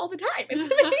feel good all the time. It's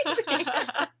amazing.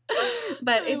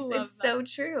 But it's so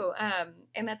true.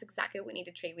 And that's exactly what we need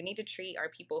to treat. We need to treat our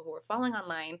people who are following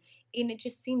online, and it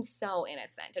just seems so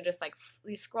innocent to just like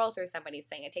you scroll through somebody's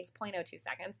thing. It takes 0.02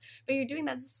 seconds, but you're doing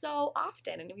that so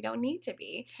often, and we don't need to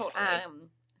be. Totally.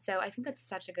 So I think that's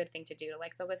such a good thing to do, to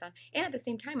like focus on. And at the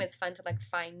same time, it's fun to like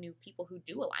find new people who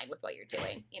do align with what you're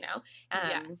doing, you know?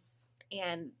 Yes.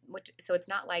 And so it's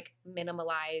not like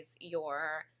minimalize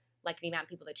your, like the amount of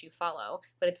people that you follow,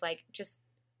 but it's like just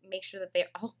make sure that they're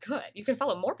all good. You can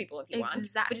follow more people if you want,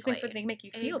 but just make sure they make you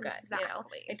feel good. You know?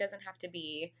 It doesn't have to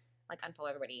be like unfollow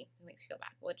everybody who makes you feel bad,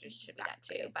 which should be that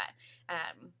too. But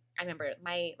I remember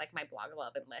my blog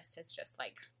love and list has just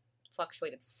like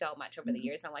fluctuated so much over the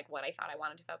years on like what I thought I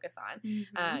wanted to focus on.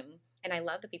 And I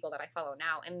love the people that I follow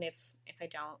now. And if I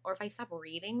don't, or if I stop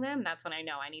reading them, that's when I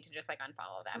know I need to just like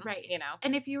unfollow them. Right. You know?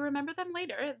 And if you remember them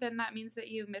later, then that means that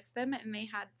you missed them and they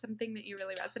had something that you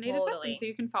really resonated with. And so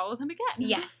you can follow them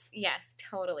again. Yes,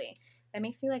 totally. That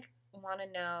makes me like want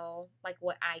to know like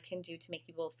what I can do to make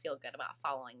people feel good about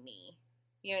following me.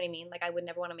 You know what I mean? Like I would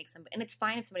never want to make somebody, and it's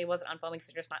fine if somebody wasn't unfollowing because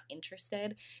they're just not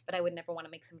interested, but I would never want to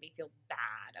make somebody feel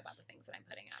bad about the things that I'm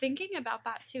putting out. Thinking about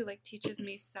that too, like teaches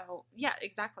me so, yeah,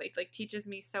 exactly. Like teaches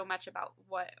me so much about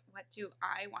what do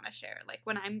I want to share? Like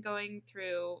when I'm going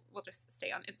through, we'll just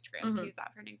stay on Instagram to use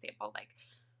that for an example, like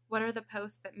what are the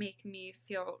posts that make me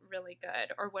feel really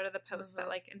good? Or what are the posts that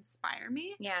like inspire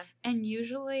me? Yeah. And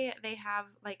usually they have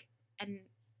like an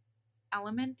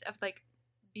element of like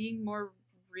being more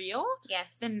real.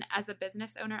 Yes. Then as a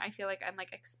business owner, I feel like I'm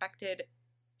like expected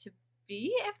to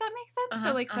be, if that makes sense.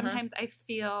 So like sometimes I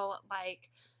feel like,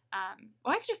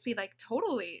 I could just be like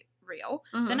totally real.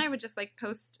 Then I would just like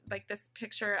post like this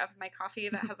picture of my coffee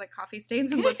that has like coffee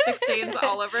stains and lipstick stains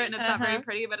all over it, and it's not very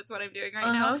pretty, but it's what I'm doing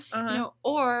right now. You know,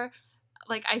 or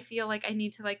like I feel like I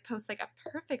need to like post like a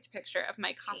perfect picture of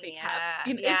my coffee cup.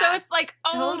 You know? So it's like,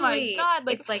 oh my God,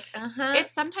 like it's like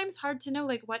it's sometimes hard to know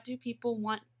like what do people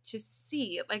want to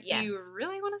see? Like do you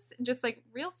really want to see just like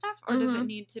real stuff, or does it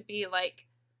need to be like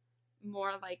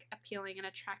more like appealing and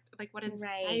attractive, like what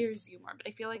inspires you more? But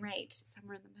I feel like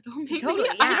somewhere in the middle, maybe. Totally,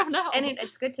 yeah. I don't know. And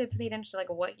it's good to pay attention to like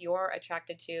what you're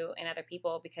attracted to in other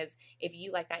people, because if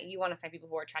you like that, you want to find people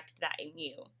who are attracted to that in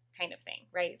you, kind of thing,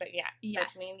 right? So yeah,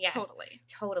 yes, I mean? Yes,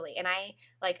 totally. And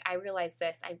I realized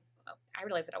this. I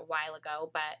realized it a while ago,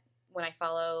 but when I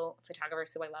follow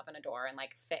photographers who I love and adore and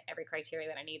like fit every criteria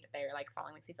that I need, that they're like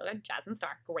following makes me feel good. Jasmine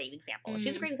Star, great example.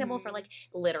 She's a great example for like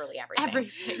literally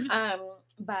everything.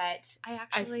 But I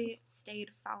actually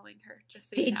stayed following her.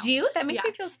 Just so did you? That makes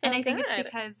me feel so and I good. think it's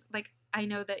because like I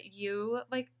know that you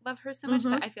like love her so much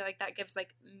that I feel like that gives like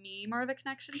me more of a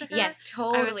connection to her. Yes,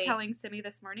 totally. I was telling Simi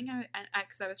this morning,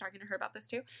 because I was talking to her about this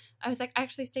too. I was like, I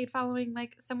actually stayed following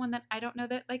like someone that I don't know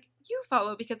that like you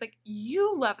follow, because like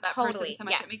you love that person so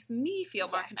much. It makes me feel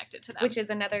more connected to them. Which is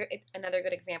another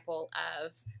good example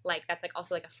of like that's like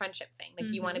also like a friendship thing.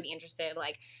 Like you want to be interested.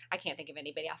 Like I can't think of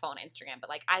anybody I follow on Instagram, but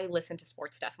like I listen to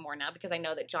sports stuff more now because I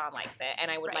know that John likes it and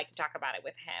I would like to talk about it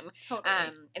with him.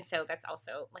 Totally. And so that's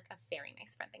also like a very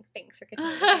nice friend thing. Thanks for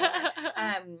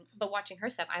continuing. But watching her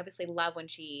stuff, I obviously love when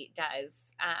she does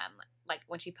like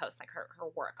when she posts like her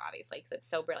work, obviously, because it's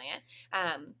so brilliant.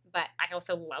 But I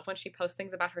also love when she posts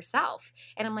things about herself,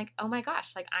 and I'm like, oh my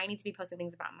gosh, like I need to be posting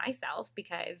things about myself,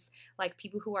 because like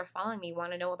people who are following me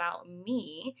want to know about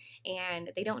me,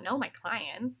 and they don't know my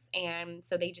clients, and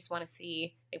so they just want to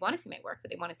see my work,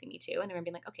 but they want to see me too. And I'm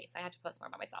being like, okay, so I have to post more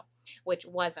about myself, which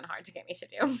wasn't hard to get me to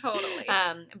do. Totally.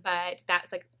 But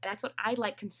that's what I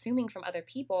like consuming from other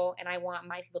people, and I want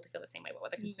my people to feel the same way about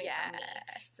what they're consuming from me.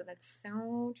 So that's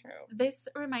so true. This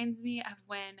reminds me of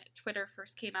when Twitter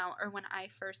first came out, or when I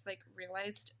first like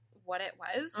realized what it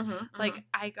was. Like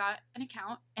I got an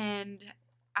account and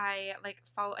I like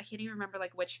follow, I can't even remember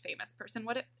like which famous person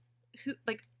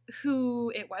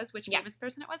who it was, which famous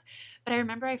person it was, but I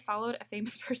remember I followed a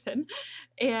famous person,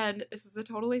 and this is a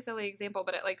totally silly example,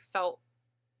 but it like felt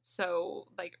so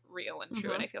like real and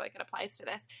true, and I feel like it applies to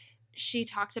this. She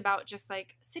talked about just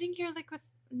like sitting here like with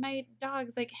my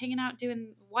dogs, like hanging out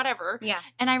doing whatever. Yeah.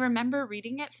 And I remember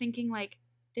reading it thinking like,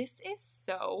 this is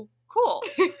so cool.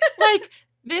 Like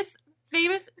this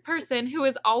famous person who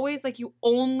is always like, you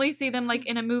only see them like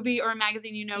in a movie or a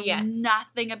magazine, you know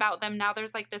nothing about them. Now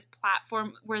there's like this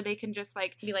platform where they can just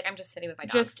like be like, I'm just sitting with my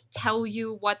dogs. Just tell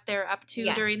you what they're up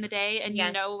to during the day, and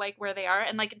you know like where they are.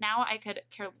 And like now I could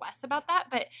care less about that,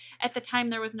 but at the time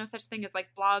there was no such thing as like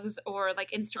blogs or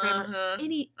like Instagram or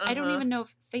any I don't even know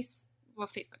if Facebook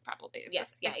probably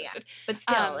existed. But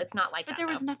still, it's not like that. But there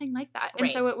was nothing like that. Right.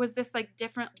 And so it was this like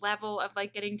different level of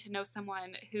like getting to know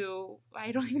someone who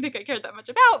I don't even think I cared that much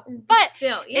about. But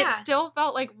still, it still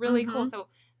felt like really cool. So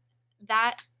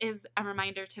that is a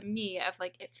reminder to me of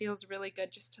like, it feels really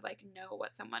good just to like know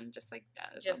what someone just like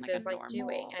does just on like is a like normal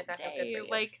doing, and if that feels good for you.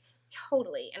 Like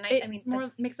totally. And I mean, more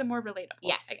makes them more relatable.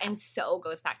 Yes, and so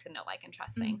goes back to know, like, and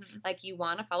trusting. Like, you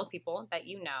want to follow people that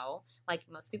you know. Like,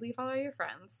 most people you follow are your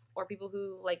friends, or people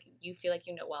who like you feel like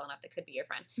you know well enough that could be your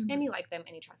friend, and you like them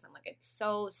and you trust them. Like, it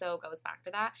so goes back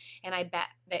to that. And I bet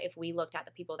that if we looked at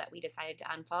the people that we decided to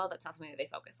unfollow, that's not something that they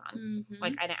focus on.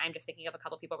 Like, I'm just thinking of a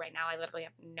couple people right now. I literally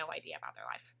have no idea about their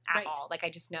life at all. Like, I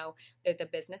just know the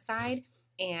business side.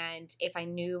 And if I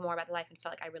knew more about their life and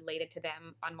felt like I related to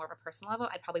them on more of a personal level,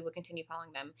 I probably would continue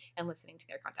following them and listening to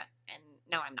their content. And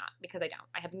no, I'm not, because I don't.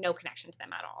 I have no connection to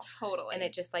them at all. Totally. And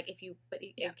it just like,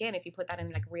 again, if you put that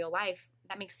in like real life,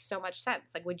 that makes so much sense.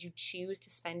 Like, would you choose to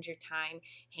spend your time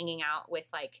hanging out with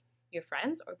like your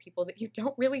friends or people that you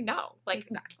don't really know? Like,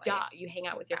 duh, you hang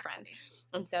out with your friends.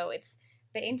 And so it's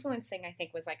the influence thing, I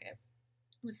think, was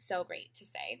so great to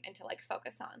say and to like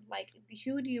focus on. Like,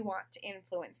 who do you want to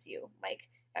influence you? Like,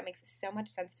 that makes so much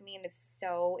sense to me, and it's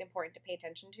so important to pay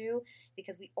attention to,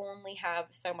 because we only have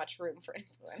so much room for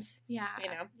influence. Yeah. You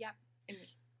know? Yep.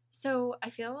 So I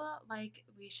feel like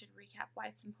we should recap why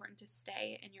it's important to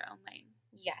stay in your own lane.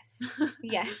 Yes.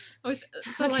 Yes.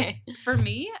 So like, for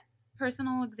me,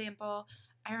 personal example,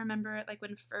 I remember like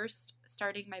when first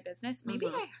starting my business, maybe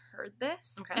I heard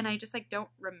this and I just like don't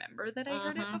remember that I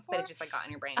heard it before. But it just like got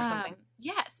in your brain or something.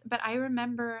 Yes. But I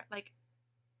remember like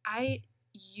I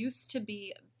used to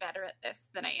be better at this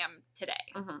than I am today.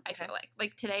 I feel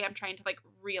like today I'm trying to like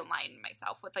realign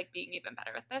myself with like being even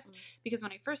better at this, because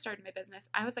when I first started my business,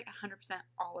 I was like 100%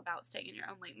 all about staying in your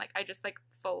own lane. Like, I just like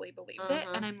fully believed it.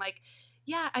 And I'm like,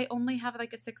 yeah, I only have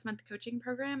like a 6-month coaching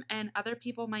program, and other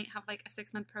people might have like a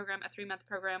 6-month program, a 3-month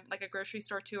program, like a grocery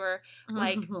store tour,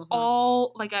 like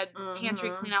all like a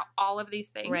pantry clean out, all of these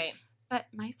things. Right. But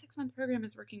my 6-month program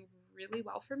is working really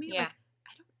well for me. Yeah. Like,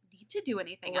 I don't need to do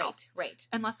anything else. Right.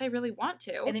 Unless I really want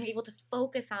to. And then be able to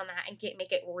focus on that and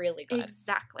make it really good.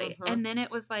 Exactly. And then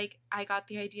it was like, I got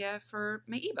the idea for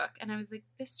my ebook, and I was like,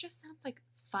 this just sounds like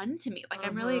fun to me. Like,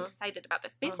 I'm really excited about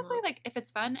this. Basically, like, if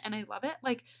it's fun and I love it,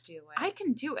 like, do it. I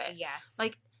can do it. Yes.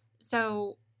 Like,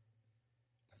 so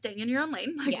staying in your own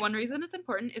lane, like, one reason it's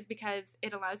important is because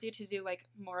it allows you to do like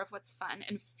more of what's fun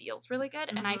and feels really good.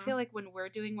 And I feel like when we're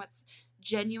doing what's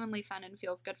genuinely fun and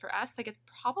feels good for us, like, it's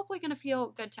probably going to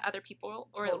feel good to other people,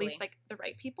 or at least like the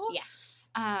right people. Yes.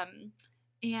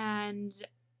 And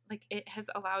like, it has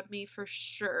allowed me for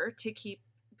sure to keep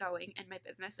going in my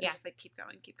business and just like keep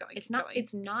going.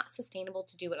 It's not sustainable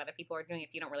to do what other people are doing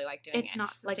if you don't really like doing it. It's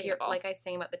not sustainable. Like I was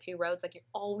saying about the 2 roads, like, you're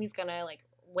always gonna like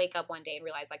wake up one day and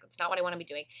realize like, it's not what I want to be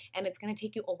doing, and it's gonna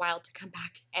take you a while to come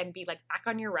back and be like back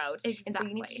on your road. Exactly. And so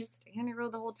you need to just stay on your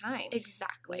road the whole time.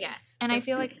 Exactly. Yes. And I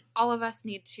feel like all of us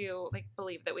need to like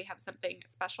believe that we have something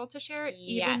special to share,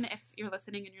 even if you're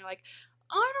listening and you're like,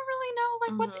 I don't really know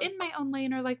like what's in my own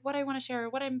lane, or like what I want to share, or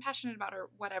what I'm passionate about, or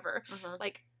whatever.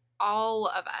 Like, all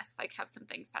of us like have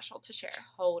something special to share.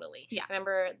 Totally. Yeah. I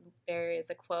remember there is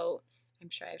a quote,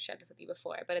 I'm sure I've shared this with you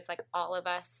before, but it's like, all of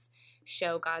us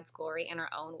show God's glory in our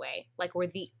own way. Like, we're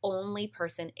the only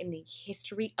person in the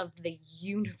history of the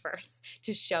universe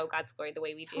to show God's glory the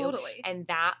way we do. Totally. And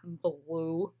that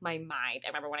blew my mind. I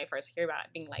remember when I first heard about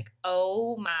it being like,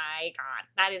 oh my God,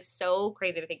 that is so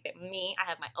crazy to think that I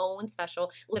have my own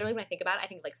special, literally when I think about it, I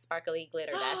think it's like sparkly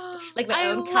glitter dust, like my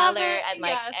own color and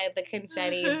like the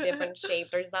confetti is different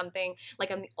shaped or something. Like,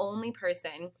 I'm the only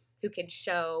person who can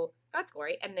show God's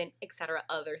glory and then etc.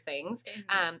 other things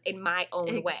in my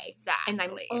own way. And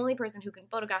I'm the only person who can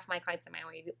photograph my clients in my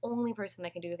way, the only person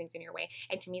that can do the things in your way.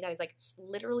 And to me, that is like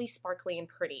literally sparkly and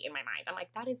pretty in my mind. I'm like,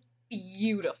 that is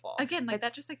beautiful. Again, like,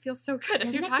 that just like feels so good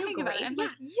as you're talking about it. I'm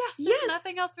like, yes, there's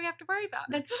nothing else we have to worry about.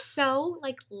 That's so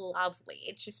like lovely.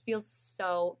 It just feels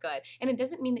so good. And it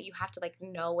doesn't mean that you have to like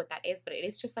know what that is, but it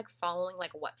is just like following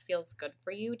like what feels good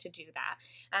for you to do that.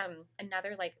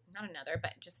 Another like, not another,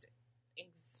 but just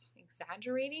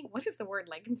exaggerating. What is the word?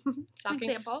 Like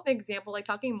Example. Like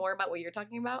talking more about what you're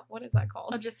talking about. What is that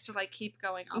called? Oh, just to like keep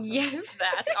going off Yes. of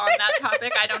that on that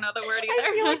topic. I don't know the word either.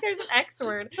 I feel like there's an X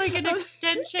word. It's like an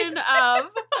extension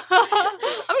of. I'm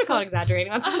gonna call it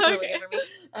exaggerating. That's really good for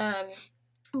me.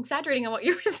 Exaggerating on what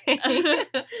you were saying.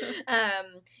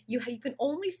 You can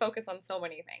only focus on so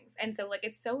many things, and so like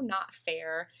it's so not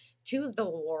fair to the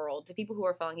world, to people who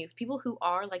are following you, people who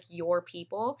are like your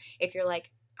people. If you're like,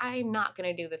 I'm not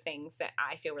gonna do the things that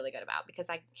I feel really good about because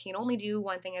I can only do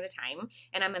one thing at a time,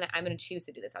 and I'm gonna choose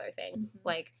to do this other thing. Mm-hmm.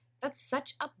 Like that's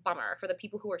such a bummer for the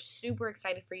people who are super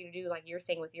excited for you to do like your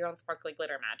thing with your own sparkly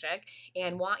glitter magic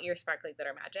and want your sparkly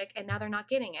glitter magic, and now they're not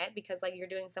getting it because like you're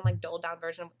doing some like doled down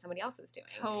version of what somebody else is doing.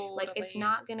 Totally. Like it's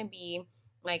not gonna be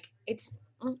like it's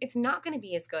not going to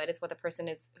be as good as what the person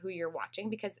is who you're watching,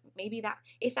 because maybe that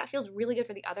if that feels really good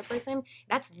for the other person,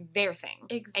 that's their thing.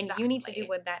 Exactly. And you need to do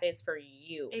what that is for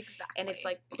you. Exactly. And it's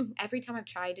like every time I've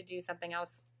tried to do something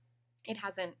else, I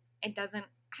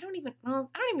don't even know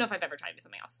if I've ever tried to do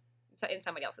something else in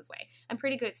somebody else's way. I'm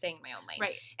pretty good at staying in my own lane.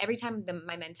 Right. Every time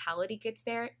my mentality gets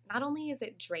there, not only is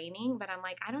it draining, but I'm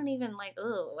like, I don't even like,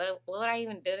 what would I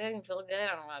even do? I don't feel good.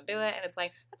 I don't want to do it. And it's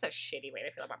like, that's a shitty way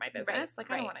to feel about my business. Right.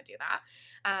 Like, I don't want to do that.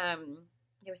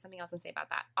 There was something else to say about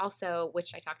that. Also,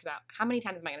 which I talked about. How many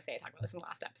times am I going to say I talked about this in the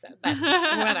last episode? But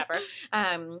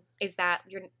whatever. Is that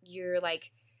you're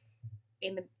like,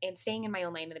 in staying in my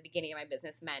own lane in the beginning of my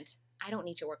business meant I don't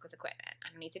need to work with equipment. I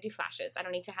don't need to do flashes. I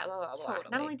don't need to have blah, blah, blah. Totally.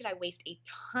 Not only did I waste a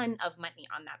ton of money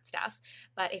on that stuff,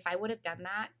 but if I would have done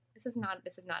that, this is not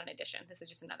an addition. This is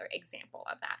just another example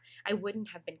of that. I wouldn't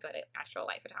have been good at actual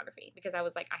light photography because I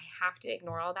was like, I have to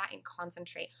ignore all that and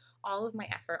concentrate all of my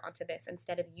effort onto this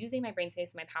instead of using my brain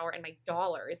space and my power and my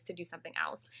dollars to do something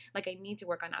else. Like I need to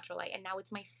work on natural light, and now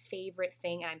it's my favorite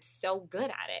thing, and I'm so good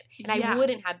at it. And I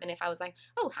wouldn't have been if I was like,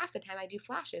 oh, half the time I do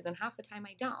flashes and half the time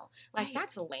I don't. Like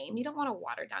that's lame. You don't want to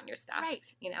water down your stuff, right?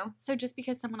 You know. So just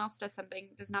because someone else does something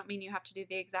does not mean you have to do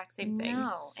the exact same thing.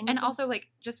 No, and also like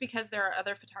just because there are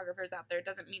other photographers out there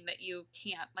doesn't mean that you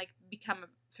can't like become a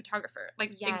photographer.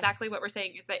 Like exactly what we're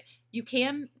saying is that you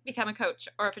can become a coach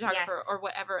or a photographer or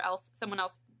whatever else someone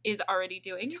else is already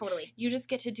doing. Totally. You just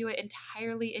get to do it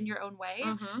entirely in your own way.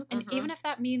 And even if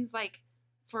that means like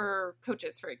for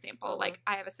coaches, for example, like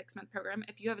I have a 6-month program.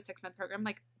 If you have a 6-month program,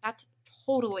 like that's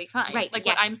totally fine. Right. Like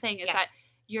what I'm saying is that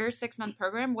your 6-month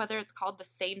program, whether it's called the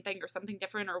same thing or something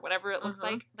different or whatever it looks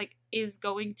like is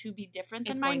going to be different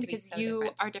than mine because you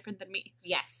are different than me.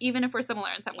 Yes. Even if we're similar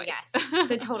in some ways. Yes.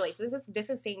 So totally. So this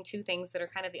is saying two things that are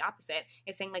kind of the opposite.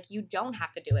 It's saying like you don't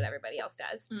have to do what everybody else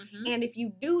does. And if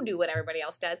you do what everybody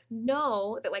else does,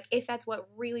 know that like if that's what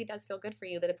really does feel good for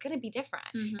you, that it's going to be different.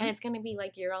 And it's going to be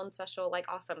like your own special like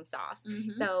awesome sauce.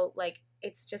 So like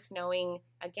it's just knowing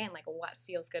again like what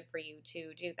feels good for you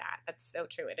to do that. That's so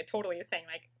true. And it totally is saying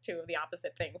like two of the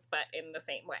opposite things but in the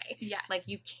same way. Yes. Like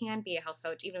you can be a health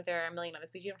coach even if there are a million others,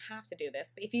 but you don't have to do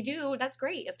this. But if you do, that's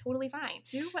great. It's totally fine.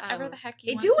 Do whatever the heck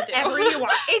you want do to do. whatever you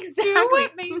want. Exactly. Do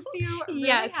what makes you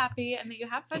really happy and that you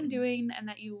have fun doing and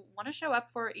that you want to show up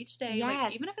for each day. Yes.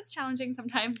 Like even if it's challenging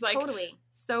sometimes, like totally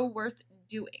so worth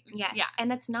doing. Yes. Yeah.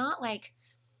 And that's not like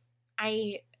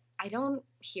I don't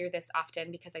hear this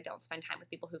often because I don't spend time with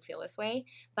people who feel this way,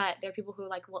 but there are people who are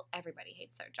like, well, everybody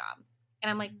hates their job. And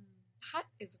I'm like, that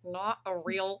is not a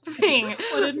real thing.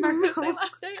 What did Marco say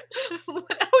last night?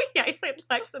 Oh yeah, I said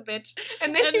life's a bitch,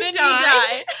 and then you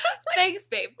die. Like, thanks,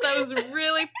 babe. That was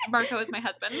really Marco is my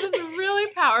husband. It was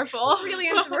really powerful, really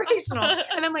inspirational.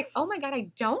 And I'm like, oh my god,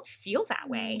 I don't feel that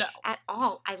way at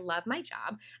all. I love my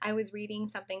job. I was reading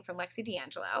something from Lexi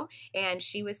D'Angelo, and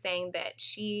she was saying that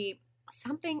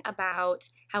something about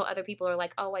how other people are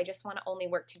like, oh, I just want to only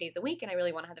work 2 days a week, and I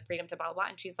really want to have the freedom to blah blah blah.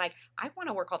 And she's like, I want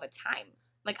to work all the time.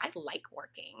 Like, I like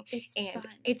working.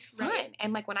 It's fun. Right.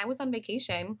 And, like, when I was on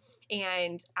vacation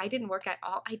and I didn't work at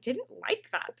all, I didn't like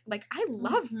that. Like, I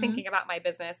love thinking about my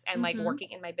business and, like,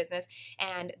 working in my business.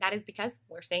 And that is because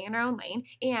we're staying in our own lane.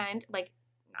 And, like,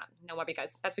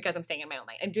 that's because I'm staying in my own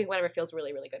lane and doing whatever feels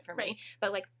really, really good for me.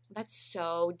 But like that's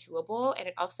so doable, and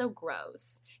it also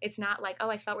grows. It's not like, oh,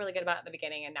 I felt really good about it in the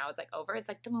beginning and now it's like over. It's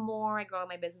like the more I grow in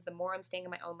my business, the more I'm staying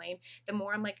in my own lane, the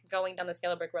more I'm like going down the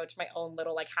scale of brick road to my own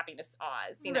little like happiness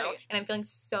Oz, you know? And I'm feeling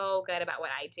so good about what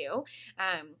I do.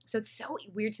 So it's so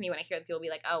weird to me when I hear people be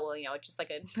like, oh, well, you know, it's just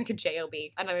like a job.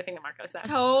 Another thing that Marco said.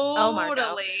 Totally. Oh,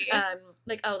 Marco.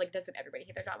 Like, oh, like doesn't everybody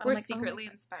hate their job? And We're I'm like, secretly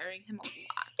inspiring him a lot.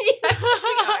 Yes.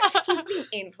 He's being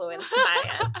influenced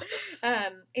by us.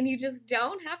 And you just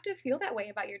don't have to feel that way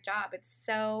about your job. It's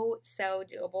so, so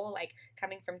doable. Like,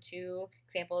 coming from two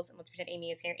examples, and let's pretend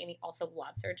Amy is here. Amy also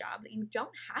loves her job. That you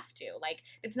don't have to. Like,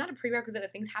 it's not a prerequisite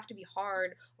that things have to be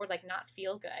hard or, like, not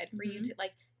feel good for you to,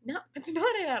 like, no, that's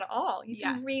not it at all. You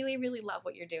can really, really love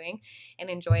what you're doing and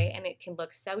enjoy it, and it can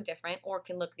look so different or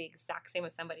can look the exact same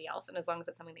as somebody else. And as long as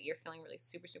it's something that you're feeling really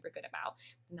super, super good about,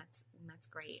 then that's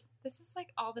great. This is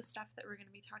like all the stuff that we're going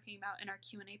to be talking about in our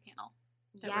Q&A panel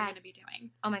that we're going to be doing.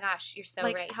 Oh my gosh, you're so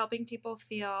like right. Helping people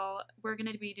feel. We're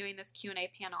going to be doing this Q&A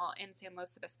panel in San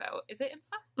Luis Obispo. Is it in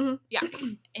Slough? Mm-hmm. Yeah.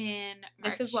 In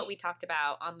March. This is what we talked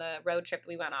about on the road trip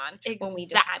we went on. Exactly. When we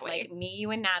just had, like, me,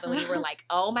 you, and Natalie were like,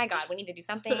 oh my God, we need to do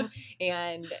something.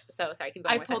 And so, sorry, keep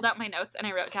going. I pulled out my notes and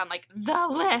I wrote down, like, the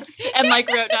list and,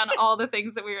 like, wrote down all the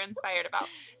things that we were inspired about.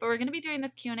 But we're going to be doing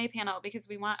this Q&A panel because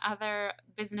we want other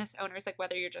business owners, like,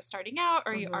 whether you're just starting out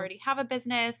or you already have a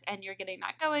business and you're getting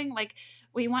that going, like,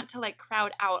 we want to, like,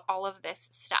 crowd out all of this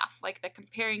stuff, like the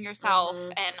comparing yourself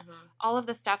and all of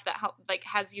the stuff that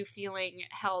has you feeling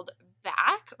held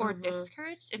back or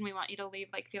discouraged, and we want you to leave,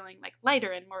 like, feeling, like,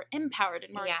 lighter and more empowered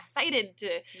and more excited to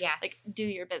like do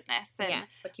your business. And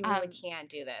like, you really can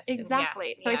do this.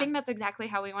 Exactly. So I think that's exactly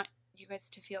how we want you guys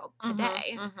to feel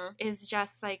today, is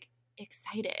just, like,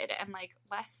 excited and, like,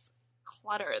 less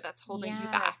clutter that's holding you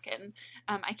back. And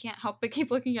I can't help but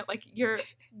keep looking at, like, your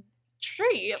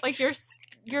tree, like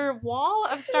your wall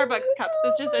of Starbucks cups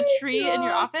that's just a tree in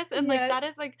your office, and like that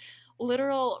is, like,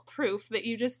 literal proof that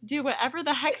you just do whatever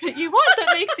the heck that you want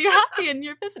that makes you happy in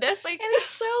your business. Like, and it's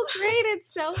so great.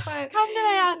 It's so fun. Come to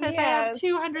my office. I have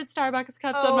 200 Starbucks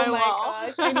cups on my wall.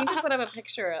 Gosh. I need to put up a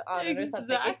picture on it or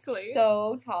something. It's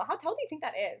so tall. How tall do you think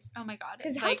that is? Oh my God.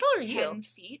 Because how tall are you? 10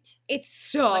 feet.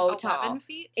 It's so like tall. 11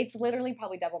 feet. It's literally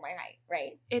probably double my height,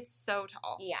 right? It's so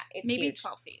tall. Yeah, it's maybe huge.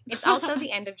 12 feet. It's also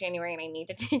the end of January and I need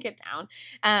to take it down.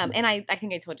 And I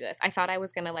think I told you this. I thought I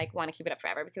was going to, like, want to keep it up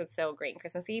forever because it's so great and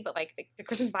Christmassy, but, like, the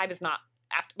Christmas vibe is not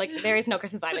after, like, there is no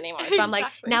Christmas vibe anymore. So I'm like,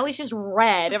 now it's just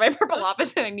red in my purple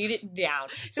office and I need it down.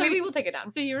 So maybe we'll take it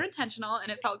down. So you were intentional and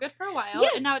it felt good for a while,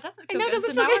 yes. and now it doesn't feel good.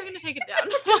 So now we're going to take it down.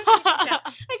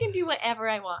 I can do whatever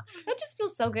I want. That just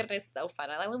feels so good and it's so fun.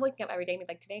 I love waking up every day and be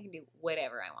like, today I can do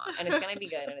whatever I want and it's going to be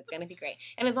good and it's going to be great.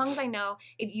 And as long as I know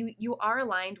you are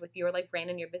aligned with your, like, brand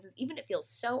and your business, even if it feels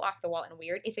so off the wall and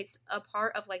weird, if it's a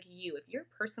part of, like, you, if your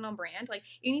personal brand, like,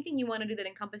 anything you want to do that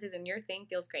encompasses in your thing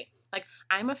feels great. Like,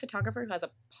 I'm a photographer who has a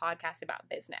podcast about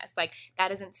business. Like, that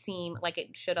doesn't seem like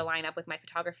it should align up with my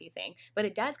photography thing, but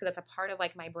it does, because that's a part of,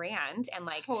 like, my brand and,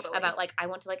 like, about, like, I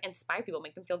want to, like, inspire people,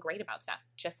 make them feel great about stuff.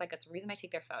 Just like it's the reason I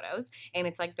take their photos, and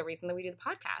it's, like, the reason that we do the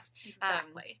podcast.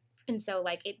 Exactly. And so,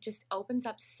 like, it just opens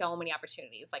up so many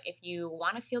opportunities. Like, if you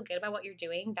want to feel good about what you're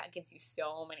doing, that gives you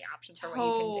so many options for what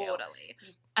you can do. Totally.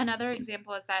 Another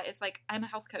example of that is, like, I'm a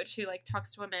health coach who, like,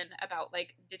 talks to women about,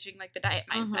 like, ditching, like, the diet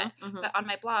mindset. But on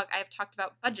my blog, I've talked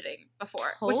about budgeting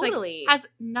before, which, like, has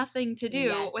nothing to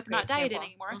do with not dieting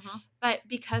anymore. But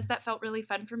because that felt really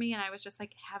fun for me, and I was just,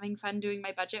 like, having fun doing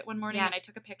my budget one morning, and I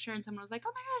took a picture, and someone was like,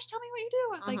 "Oh my gosh, tell me what you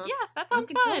do." I was like, "Yes, that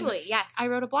sounds fun." Totally, yes. I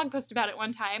wrote a blog post about it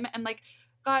one time, and, like,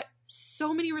 got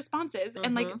so many responses,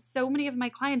 and, like, so many of my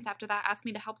clients after that asked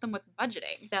me to help them with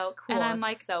budgeting. So cool. And I'm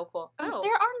like, so cool. There are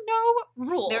no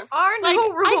rules. There are no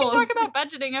rules. I can talk about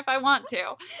budgeting if I want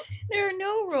to. There are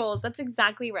no rules. That's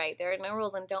exactly right. There are no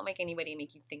rules, and don't make anybody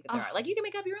make you think that there are. Like, you can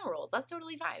make up your own rules. That's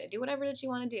totally fine. And do whatever that you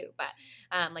want to do.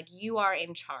 But, like, you are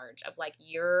in charge of, like,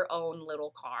 your own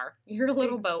little car, your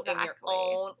little boat in your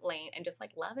own lane, and just,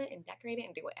 like, love it and decorate it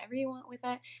and do whatever you want with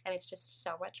it. And it's just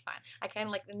so much fun. I kind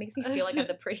of, like, it makes me feel like I have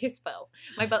the prettiest boat.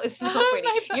 My boat is so pretty.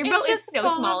 Your boat is so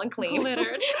small and clean.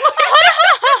 Glittered.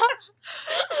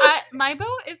 My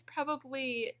boat is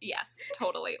probably, yes,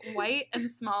 totally white and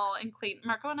small and clean.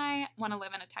 Marco and I want to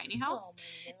live in a tiny house,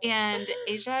 and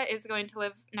Asia is going to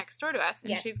live next door to us,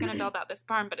 and she's going to build out this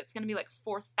barn, but it's going to be like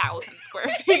 4,000 square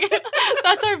feet.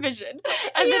 That's our vision.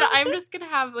 And then I'm just going to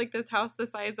have, like, this house the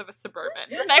size of a Suburban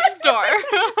next door.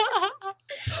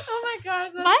 Oh my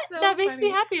gosh, that's that makes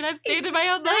me happy, and I've stayed in my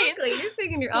own lane. You're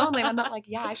staying in your own lane. I'm not like,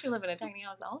 yeah, I should live in a tiny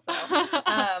house also.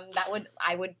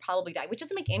 I would probably die, which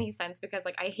doesn't make any sense because,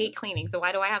 like, I hate cleaning. So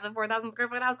why do I have the 4,000 square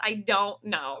foot house? I don't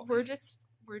know. We're just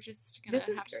gonna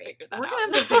have to figure that out. We're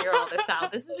gonna have to figure all this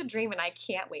out. This is a dream, and I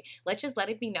can't wait. Let's just let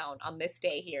it be known on this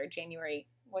day here, January.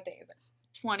 What day is it?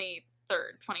 23rd.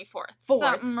 23rd, 24th, Fourth.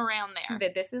 something around there.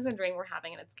 That this is a dream we're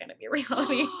having, and it's going to be a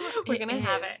reality. We're going to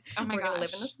have it. Oh my We're gosh. going to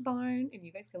live in this barn, and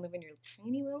you guys can live in your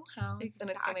tiny little house, and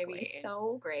it's going to be Exactly.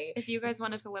 so great. If you guys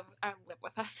wanted to live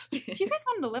with us, if you guys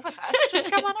wanted to live with us, just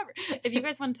come on over. If you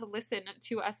guys wanted to listen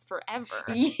to us forever,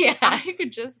 Yeah. I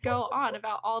could just go on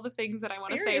about all the things that I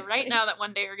want to say right now that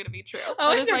one day are going to be true.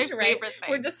 Oh, that is my you're right. favorite thing.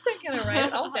 We're just going to write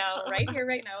it all down right here,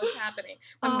 right now. It's happening.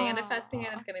 We're manifesting it.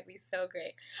 It's going to be so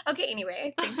great. Okay,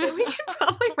 anyway, I think that we can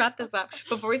probably wrap this up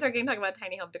before we start getting talking about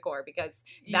tiny home decor, because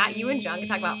that you and John can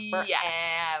talk about forever.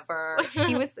 Yes.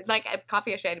 He was like at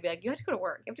coffee yesterday to be like, you have to go to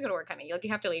work. You have to go to work, honey. Like, you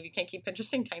have to leave. You can't keep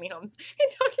interesting tiny homes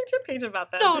and talking to Paige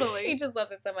about them. Totally. He just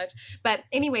loves it so much. But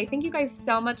anyway, thank you guys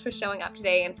so much for showing up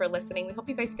today and for listening. We hope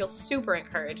you guys feel super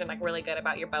encouraged and like really good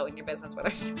about your boat and your business,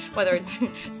 whether it's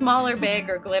small or big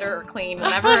or glitter or clean,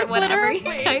 whatever you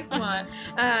guys want.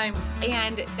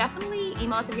 And definitely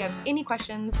email us if you have any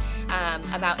questions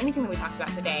about anything that we talked about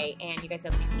today. And you guys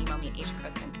have to email me at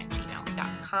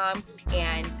asiacroson@gmail.com,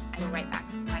 and I will write back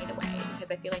right away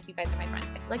because I feel like you guys are my friends.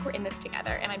 I feel like we're in this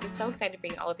together, and I'm just so excited for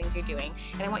you and all the things you're doing.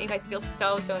 And I want you guys to feel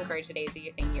so encouraged today to do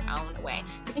your thing your own way.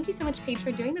 So thank you so much, Paige,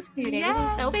 for doing this with me today. Yes,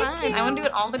 this is so fun. you. I want to do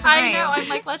it all the time. I know. I'm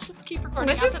like, let's just keep recording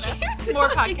Let's just after keep this. More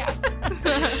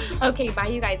podcasts. Okay, bye,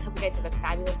 you guys. Hope you guys have a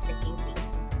fabulous freaking week.